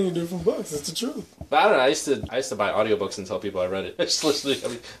TV than you do from books. It's the truth. But I don't know. I used to buy audiobooks and tell people I read it. Just listening. I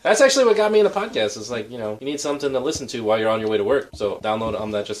mean, that's actually what got me into podcasts. It's like, you need something to listen to while you're on your way to work. So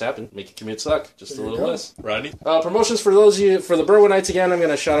download That Just Happened. Make your commute suck. Just a little less. Rodney? Promotions for those of you, for the Burwood Nights again, I'm going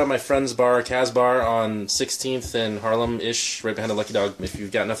to shout out my friend's bar, Kaz Bar, on 16th and Harlem-ish, right behind the Lucky Dog. If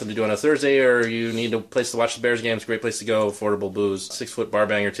you've got nothing to do on a Thursday or you need a place to watch the Bears games, great place to go. Affordable booze. 6-foot bar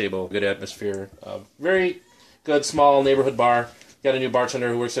banger table. Good atmosphere. Very good, small neighborhood bar. Got a new bartender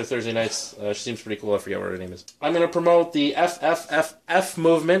who works there Thursday nights. She seems pretty cool. I forget what her name is. I'm going to promote the FFFF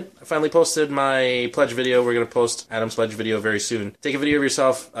movement. I finally posted my pledge video. We're going to post Adam's pledge video very soon. Take a video of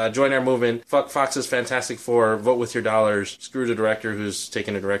yourself. Join our movement. Fuck Fox's Fantastic Four. Vote with your dollars. Screw the director who's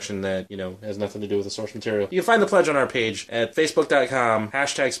taking a direction that, has nothing to do with the source material. You can find the pledge on our page at facebook.com,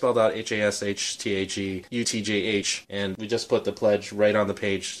 hashtag spelled out HASHTAGE, UTJH. And we just put the pledge right on the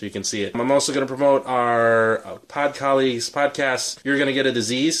page so you can see it. I'm also going to promote our pod colleagues podcast podcast, you're going to get a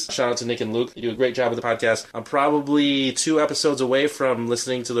disease. Shout out to Nick and Luke. They do a great job with the podcast. I'm probably 2 episodes away from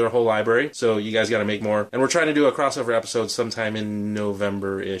listening to their whole library, so you guys got to make more. And we're trying to do a crossover episode sometime in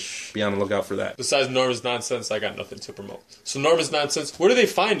November-ish. Be on the lookout for that. Besides Norman's Nonsense, I got nothing to promote. So Norman's Nonsense, where do they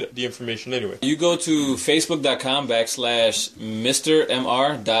find the information anyway? You go to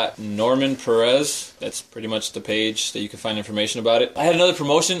facebook.com/MrMR.Norman Perez. That's pretty much the page that you can find information about it. I had another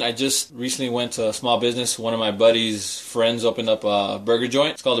promotion. I just recently went to a small business. One of my buddy's friends opened up a burger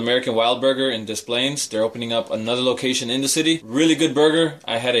joint. It's called American Wild Burger in Des Plaines. They're opening up another location in the city. Really good burger.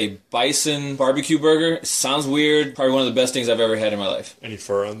 I had a bison barbecue burger. It sounds weird. Probably one of the best things I've ever had in my life. Any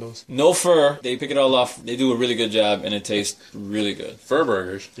fur on those? No fur. They pick it all off. They do a really good job, and it tastes really good. Fur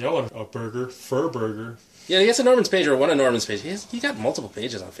burgers. Yeah, I want a burger. Fur burger. Yeah, he gets a Norman's page or one of Norman's pages. He got multiple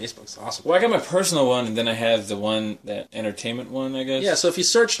pages on Facebook. It's awesome. Well, I got my personal one, and then I have the one, that entertainment one, I guess. Yeah, so if you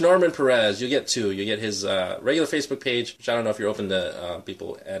search Norman Perez, you'll get 2. You get his regular Facebook page, which I don't know if you're open to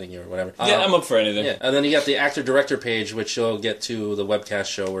people adding you or whatever. Yeah, I'm up for anything. Yeah, and then you got the actor-director page, which you'll get to the webcast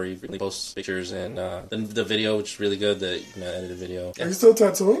show where he really posts pictures, and then the video, which is really good, the edited video. Are you still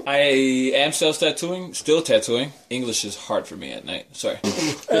tattooing? I am still tattooing. English is hard for me at night. Sorry.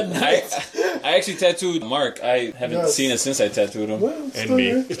 I actually tattooed Mark. I haven't seen it since I tattooed him. Well, And me.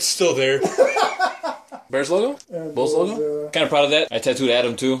 here. It's still there. Bears logo? Bulls logo? Kind of proud of that. I tattooed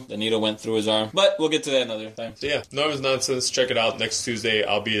Adam too. The needle went through his arm. But we'll get to that another time. So yeah, Norman's Nonsense. Check it out. Next Tuesday,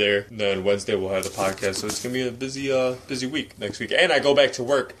 I'll be there. And then Wednesday, we'll have the podcast. So it's going to be a busy week next week. And I go back to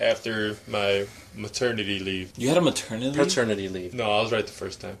work after my maternity leave. You had a maternity leave? Paternity leave. No, I was right the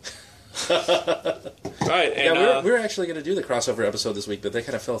first time. Alright, and Yeah, we were actually going to do the crossover episode this week, but they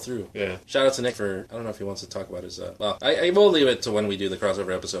kind of fell through. Yeah. Shout out to Nick for, I don't know if he wants to talk about his, well, I will leave it to when we do the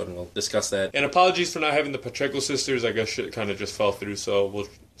crossover episode and we'll discuss that. And apologies for not having the Pacheco sisters. I guess shit kind of just fell through, so we'll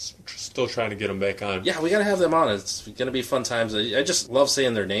still trying to get them back on. Yeah, we got to have them on. It's going to be fun times. I just love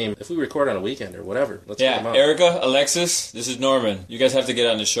saying their name. If we record on a weekend or whatever, let's get them on. Erica, Alexis, this is Norman. You guys have to get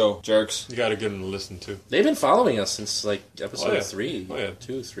on the show, jerks. You got to give them a listen to. They've been following us since like episode 3. Oh, yeah.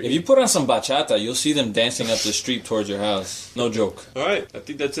 2, 3. If you put on some bachata, you'll see them dancing up the street towards your house. No joke. Alright, I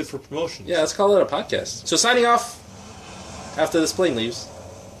think that's it for promotions. Yeah, let's call it a podcast. So signing off after this plane leaves.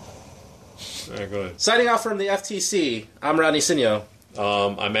 Alright, go ahead. Signing off from the FTC, I'm Rodney Sinio.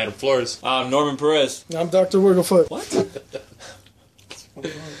 I'm Adam Flores. I'm Norman Perez. I'm Dr. Wigglefoot. What?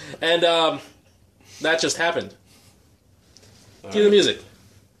 And that just happened. Cue the music.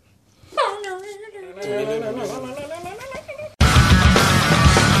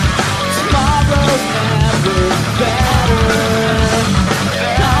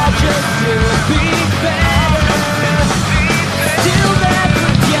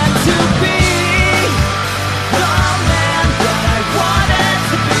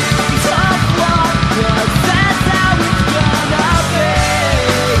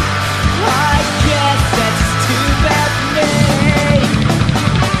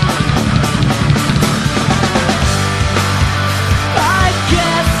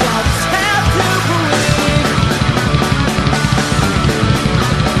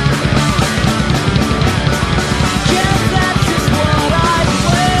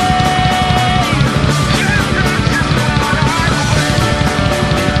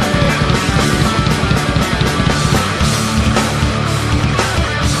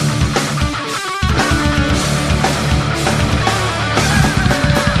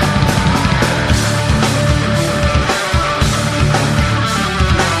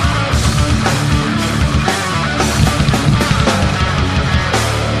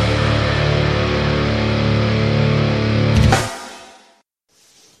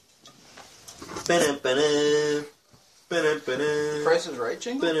 Price is Right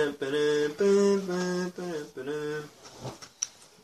jingle?